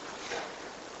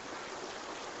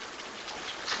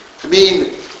 I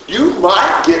mean, you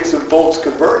might get some folks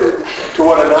converted to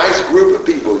what a nice group of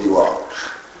people you are.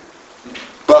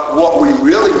 But what we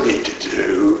really need to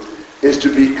do is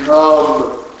to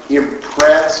become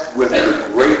impressed with the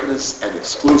greatness and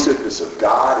exclusiveness of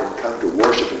God and come to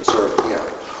worship and serve Him.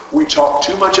 We talk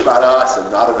too much about us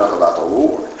and not enough about the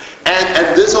Lord.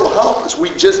 And this will help us.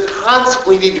 We just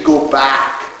constantly need to go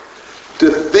back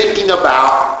to thinking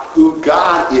about who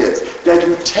God is. That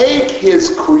you take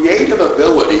His creative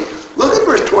ability. Look at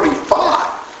verse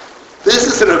 25. This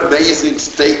is an amazing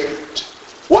statement.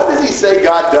 What does He say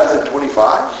God does in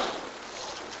 25?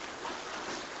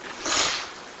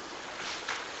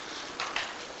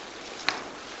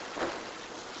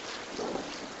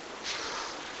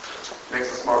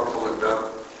 Makes us smart to look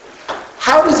dumb.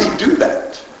 How does He do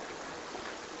that?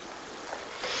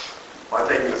 By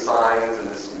taking the signs and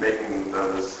just making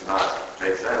those not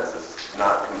make sense. It's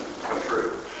not come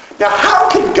true. Now, how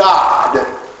can God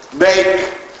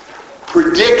make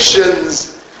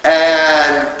predictions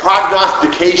and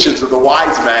prognostications of the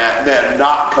wise men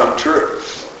not come true?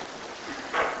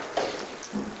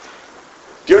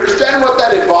 Do you understand what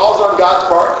that involves on God's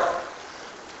part?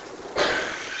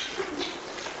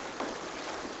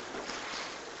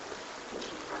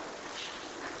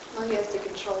 Well, He has to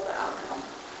control the outcome.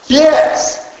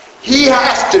 Yes. He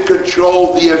has to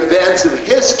control the events of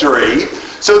history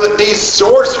so that these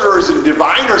sorcerers and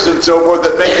diviners and so forth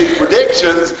that make these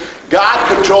predictions,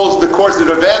 God controls the course of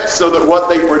events so that what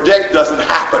they predict doesn't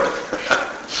happen.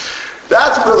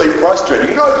 That's really frustrating.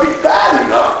 You know, it'd be bad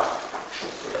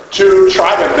enough to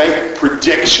try to make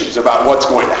predictions about what's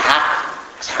going to happen.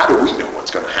 Because how do we know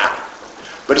what's going to happen?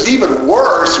 But it's even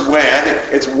worse when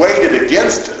it's weighted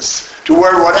against us to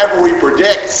where whatever we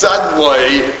predict,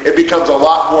 suddenly it becomes a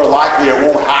lot more likely it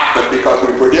won't happen because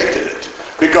we predicted it.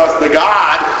 Because the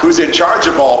God who's in charge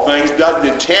of all things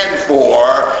doesn't intend for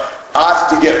us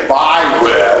to get by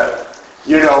with,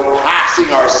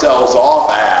 passing ourselves off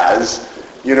as,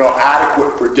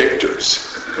 adequate predictors.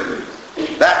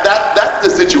 That's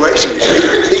the situation.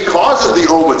 He causes the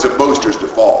omens of boasters to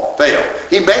fail.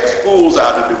 He makes fools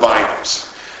out of diviners.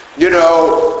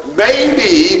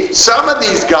 Maybe some of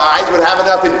these guys would have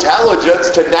enough intelligence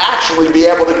to naturally be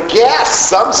able to guess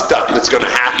some stuff that's going to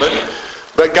happen,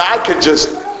 but God can just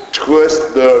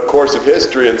twist the course of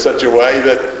history in such a way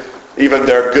that even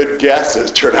their good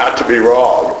guesses turn out to be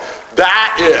wrong.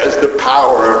 That is the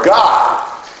power of God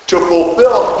to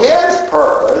fulfill His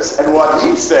purpose and what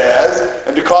He says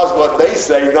and to cause what they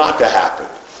say not to happen.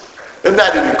 Isn't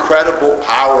that an incredible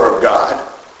power of God?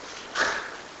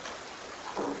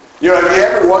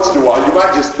 Every once in a while, you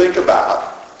might just think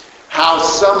about how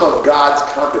some of God's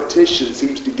competition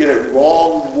seems to get it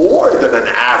wrong more than an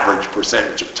average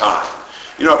percentage of time.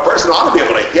 A person ought to be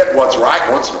able to hit what's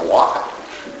right once in a while.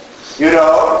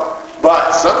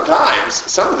 But sometimes,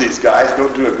 some of these guys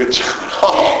don't do a good job at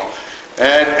all.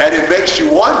 And it makes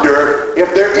you wonder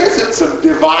if there isn't some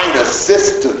divine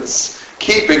assistance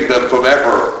keeping them from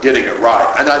ever getting it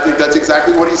right. And I think that's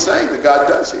exactly what He's saying that God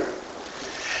does here.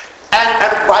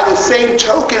 And by the same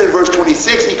token, in verse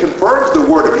 26, He confirms the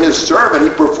word of His servant. He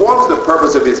performs the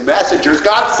purpose of His messengers.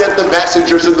 God sent the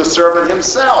messengers and the servant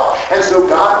Himself. And so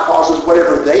God causes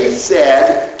whatever they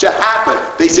said to happen.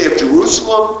 They say of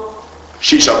Jerusalem,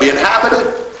 she shall be inhabited.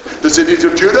 The cities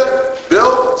of Judah,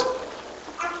 built.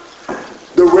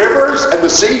 The rivers and the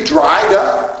sea dried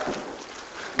up.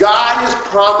 God is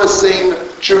promising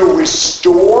to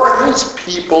restore His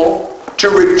people to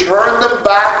return them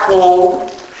back home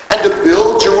and to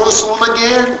build Jerusalem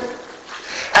again.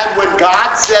 And when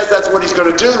God says that's what he's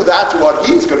going to do, that's what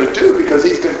he's going to do, because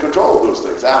he's going to control those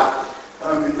things out.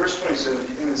 In verse 27, do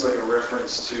you think it's like a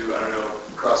reference to,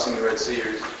 crossing the Red Sea?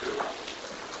 Or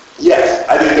Yes,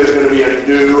 I think there's going to be a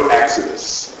new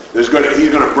Exodus. He's going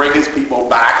to bring his people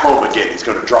back home again. He's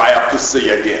going to dry up the sea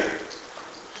again.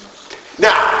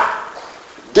 Now,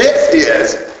 this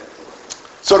is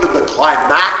sort of the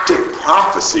climactic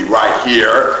prophecy right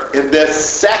here in this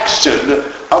section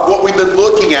of what we've been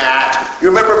looking at. You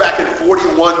remember back in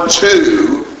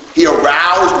 41:2, he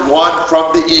aroused one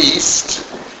from the east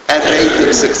and made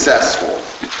him successful.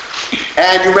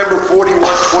 And you remember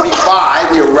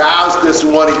 41:25, he aroused this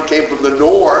one, he came from the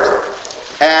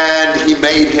north, and he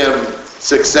made him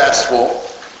successful.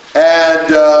 And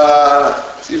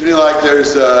seems to me like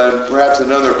there's perhaps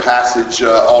another passage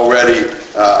already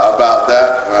about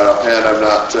that. Right offhand, I'm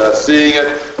not seeing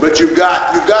it. But you've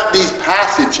got these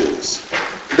passages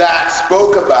that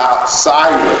spoke about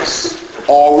Cyrus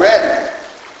already.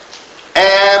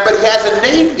 But he hasn't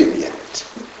named him yet.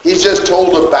 He's just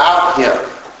told about him.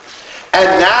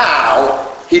 And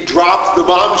now he drops the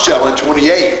bombshell in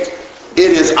 28.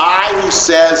 It is I who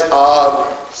says of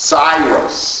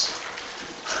Cyrus,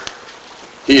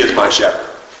 he is my shepherd.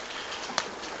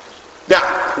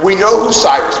 Now, we know who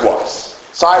Cyrus was.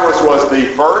 Cyrus was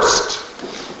the first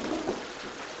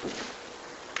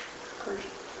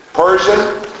Persian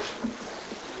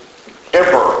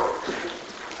emperor.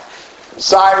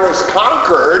 Cyrus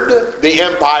conquered the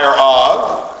empire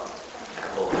of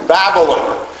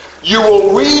Babylon. You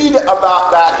will read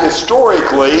about that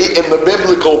historically in the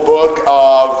biblical book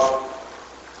of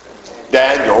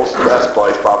Daniel, the best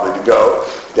place probably to go.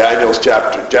 Daniel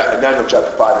chapter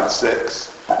 5 and 6.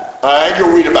 And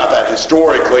you'll read about that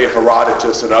historically in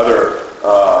Herodotus and other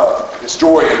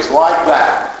historians like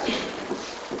that.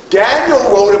 Daniel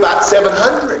wrote about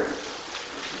 700.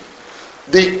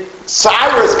 The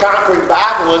Cyrus conquering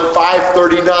Babylon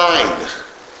 539.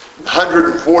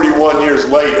 141 years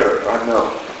later. I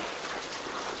know.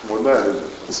 More than that, isn't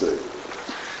it? Let's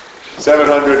see.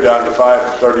 700 down to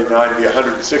 539 would be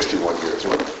 161 years,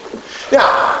 wouldn't it?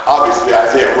 Now, obviously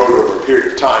Isaiah wrote over a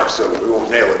period of time, so we won't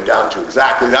nail it down to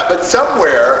exactly that, but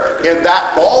somewhere in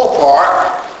that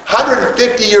ballpark,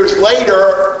 150 years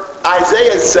later,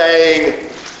 Isaiah is saying,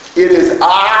 it is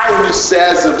I who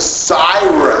says of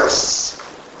Cyrus,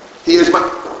 he is my...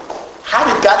 How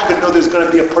did God even know there's going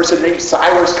to be a person named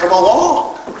Cyrus come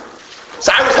along?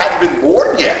 Cyrus hadn't been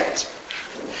born yet.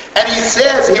 And he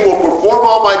says he will perform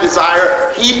all my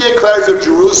desire. He declares of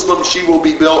Jerusalem she will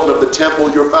be built, and of the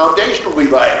temple your foundation will be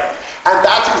laid. And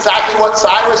that's exactly what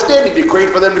Cyrus did. He decreed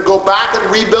for them to go back and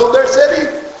rebuild their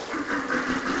city.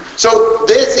 So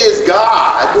this is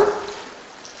God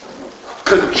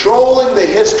controlling the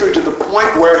history to the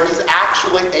point where he's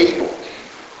actually able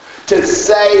to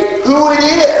say who it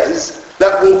is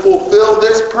that will fulfill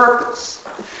this purpose.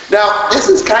 Now, this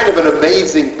is kind of an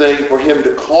amazing thing for him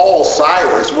to call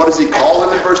Cyrus. What does he call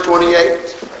him in verse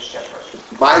 28? My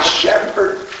shepherd. My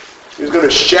shepherd. He's going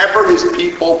to shepherd his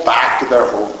people back to their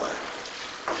homeland.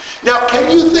 Now, can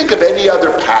you think of any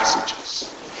other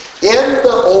passages in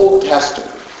the Old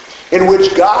Testament in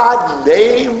which God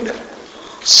named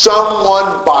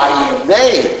someone by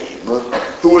name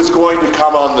who was going to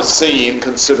come on the scene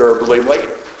considerably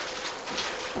later?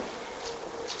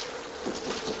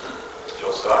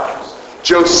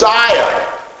 Josiah.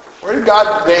 Where did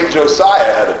God name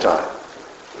Josiah ahead of time?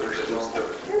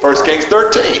 1 Kings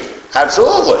 13.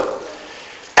 Absolutely.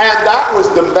 And that was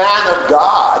the man of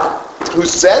God who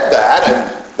said that,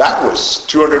 and that was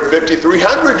 250,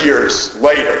 300 years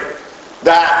later,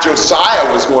 that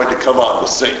Josiah was going to come on the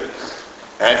scene.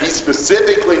 And he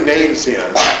specifically names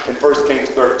him in 1 Kings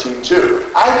 13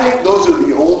 too. I think those are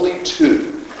the only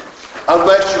two,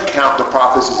 unless you count the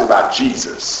prophecies about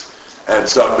Jesus and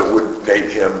some that would name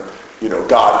him,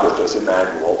 God with us,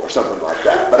 Emmanuel, or something like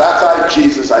that. But outside of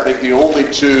Jesus, I think the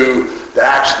only two that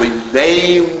actually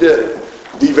named the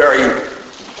very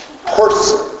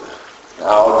person.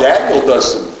 Now, Daniel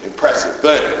does some impressive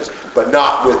things, but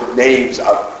not with names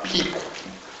of people.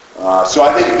 So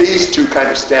I think these two kind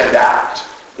of stand out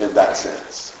in that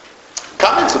sense.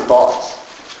 Comments and thoughts?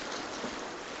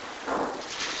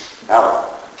 Alan?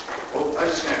 Well, I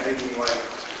was just kind of thinking,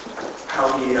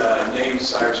 how he named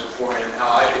Cyrus beforehand,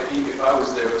 how if I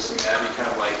was there listening to that, I'd be kind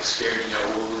of scared,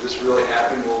 will this really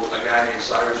happen? Will a guy named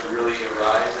Cyrus really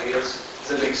arise, I guess? Does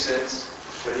that make sense?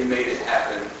 But he made it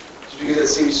happen. Just because it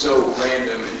seems so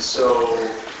random and so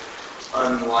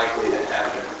unlikely to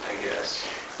happen, I guess.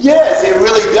 Yes, it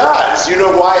really does. You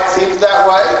know why it seems that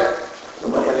way?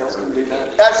 Nobody else can do that.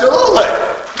 Absolutely.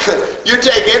 You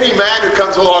take any man who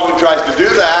comes along and tries to do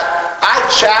that, I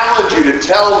challenge you to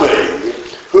tell me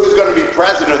who's going to be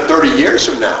president 30 years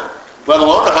from now, let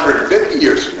alone 150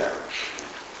 years from now.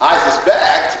 I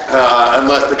suspect,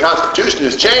 unless the Constitution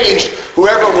has changed,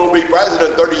 whoever will be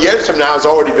president 30 years from now has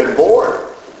already been born.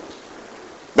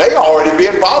 May already be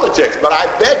in politics, but I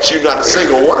bet you not a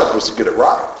single one of us will get it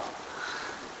right.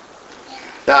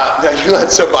 Now you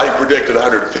let somebody predict it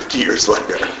 150 years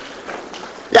later.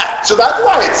 Yeah, so that's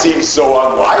why it seems so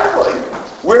unlikely.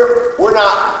 We're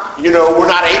not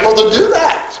able to do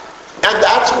that. And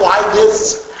that's why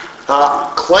this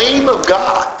claim of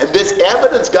God and this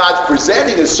evidence God's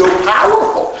presenting is so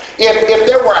powerful. If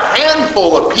there were a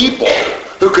handful of people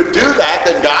who could do that,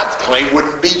 then God's claim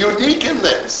wouldn't be unique in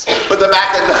this. But the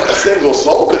fact that not a single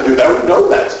soul could do that, we know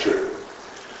that's true.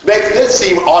 Makes this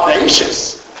seem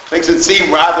audacious. Makes it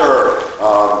seem rather,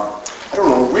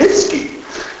 risky.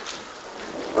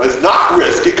 Well, it's not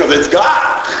risky because it's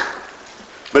God.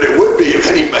 But it would be if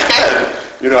any man,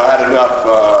 had enough,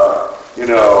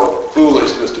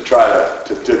 foolishness to try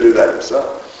to do that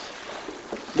himself.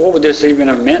 What would this even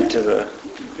have meant to the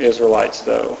Israelites,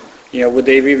 though? Would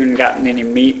they have even gotten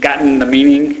the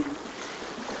meaning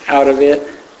out of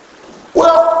it?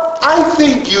 Well, I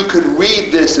think you could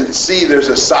read this and see there's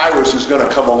a Cyrus who's going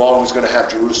to come along who's going to have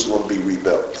Jerusalem be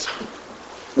rebuilt.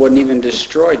 Wasn't even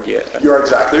destroyed yet. You're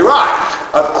exactly right.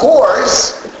 Of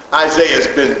course, Isaiah's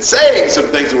been saying some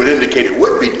things that would indicate it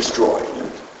would be destroyed.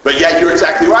 But yet you're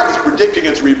exactly right. He's predicting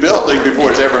its rebuilding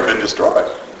before it's ever been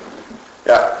destroyed.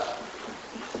 Yeah.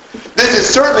 This is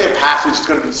certainly a passage that's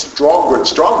going to be stronger and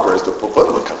stronger as the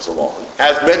fulfillment comes along,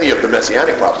 as many of the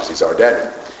Messianic prophecies are,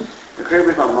 Daniel. Correct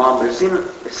me if I'm wrong, but it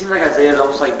seems like Isaiah is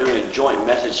almost like doing a joint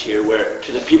message here, where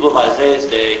to the people of Isaiah's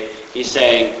day, he's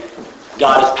saying,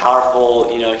 God is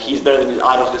powerful, he's better than his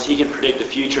idols because he can predict the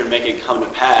future and make it come to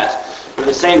pass. But at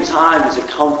the same time, it's a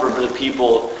comfort for the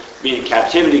people being in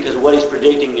captivity because what he's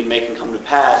predicting and making come to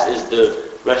pass is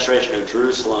the restoration of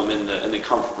Jerusalem and the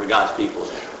comfort for God's people.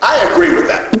 I agree with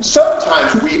that.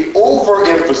 Sometimes we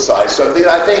overemphasize something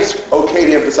I think is okay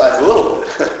to emphasize a little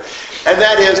bit. And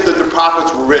that is that the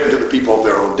prophets were written to the people of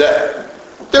their own day.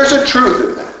 There's a truth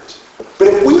in that. But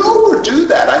if we overdo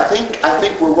that, I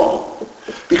think we're wrong.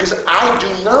 Because I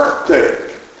do not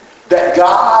think that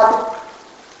God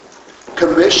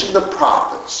commissioned the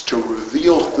prophets to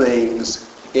reveal things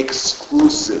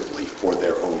exclusively for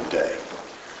their own day.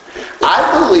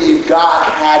 I believe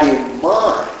God had in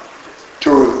mind to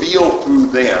reveal through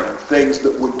them things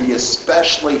that would be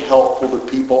especially helpful to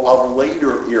people of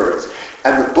later eras.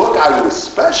 And the book I would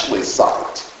especially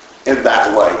cite in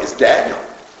that way is Daniel.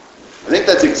 I think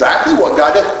that's exactly what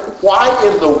God did. Why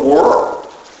in the world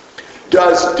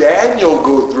does Daniel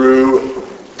go through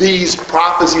these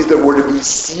prophecies that were to be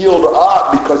sealed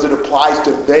up because it applies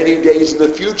to many days in the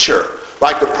future?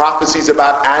 Like the prophecies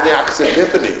about Anak's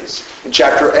Epiphanes in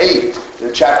chapter 8,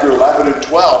 in chapter 11 and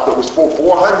 12, that was for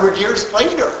 400 years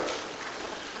later.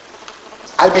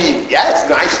 I mean, yeah, it's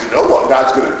nice to know what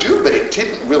God's going to do, but it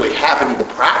didn't really have any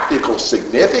practical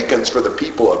significance for the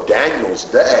people of Daniel's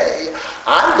day.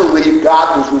 I believe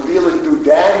God was revealing through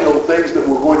Daniel things that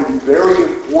were going to be very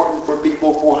important for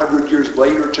people 400 years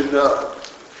later to know.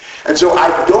 And so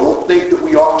I don't think that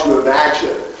we ought to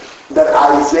imagine that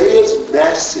Isaiah's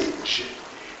message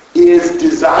is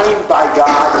designed by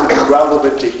God to be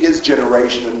relevant to his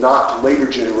generation and not to later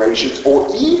generations,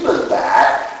 or even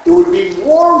that it would be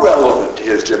more relevant to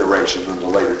his generation than the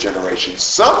later generations.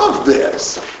 Some of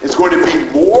this is going to be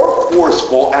more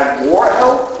forceful and more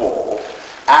helpful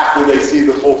after they see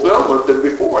the fulfillment than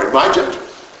before, in my judgment.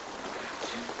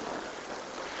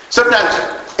 Sometimes,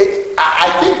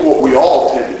 I think what we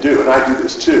all tend to do, and I do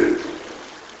this too,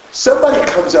 somebody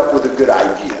comes up with a good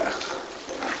idea,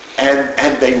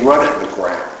 and they run it in the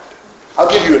ground. I'll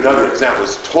give you another example.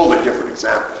 It's a totally different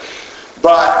example.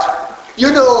 But,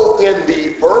 in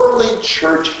the early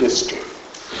church history,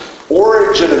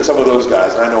 Origen and some of those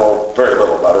guys, and I know very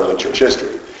little about early church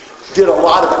history, did a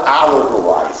lot of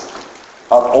allegorizing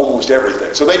of almost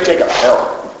everything. So they'd take a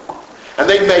parable, and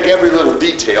they'd make every little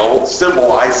detail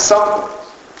symbolize something.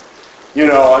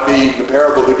 The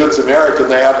parable of the Good Samaritan,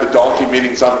 they have the donkey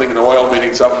meaning something, and the oil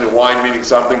meaning something, the wine meaning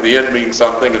something, the inn meaning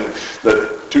something, and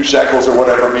the 2 shekels or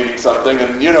whatever meaning something,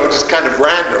 and, just kind of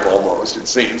random almost, it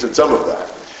seems, in some of that.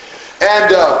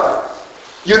 And,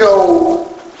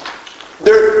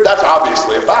 that's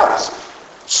obviously a fallacy.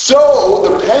 So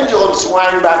the pendulum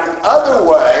swung back the other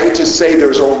way to say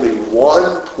there's only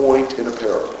one point in a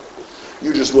parable.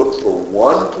 You just look for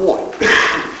one point,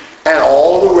 and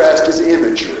all the rest is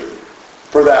imagery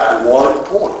for that one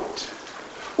point.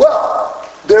 Well,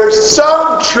 There's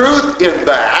some truth in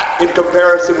that in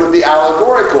comparison with the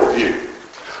allegorical view.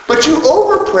 But you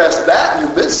overpress that and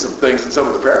you miss some things in some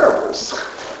of the parables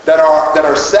that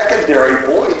are secondary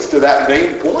points to that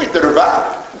main point that are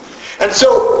valid. And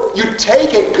so you take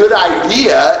a good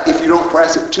idea, if you don't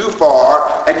press it too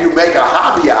far, and you make a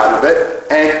hobby out of it,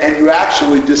 and you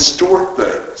actually distort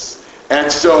things.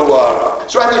 And so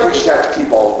I think we just have to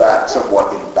keep all of that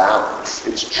somewhat in balance.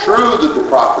 It's true that the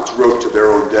prophets wrote to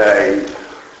their own day,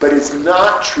 but it's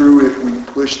not true if we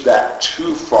push that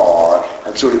too far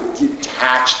and sort of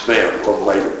detach them from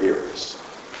later eras.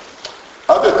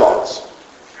 Other thoughts?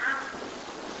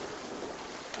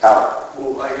 Alan?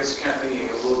 Well, I guess kind of thinking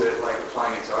a little bit like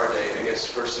applying it to our day. I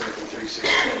guess 1 Timothy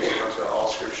 3:16 talks about all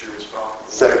Scripture is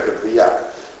profitable. 2 Timothy,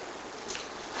 yeah.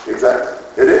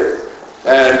 Exactly. It is.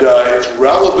 And it's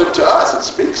relevant to us.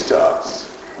 It speaks to us.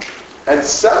 And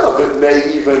some of it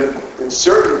may even, in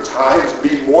certain times,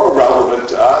 be more relevant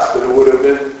to us than it would have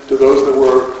been to those that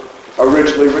were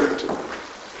originally written to.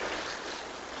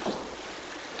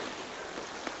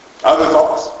 Other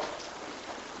thoughts?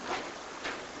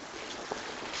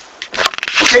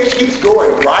 The case keeps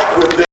going, right, with this.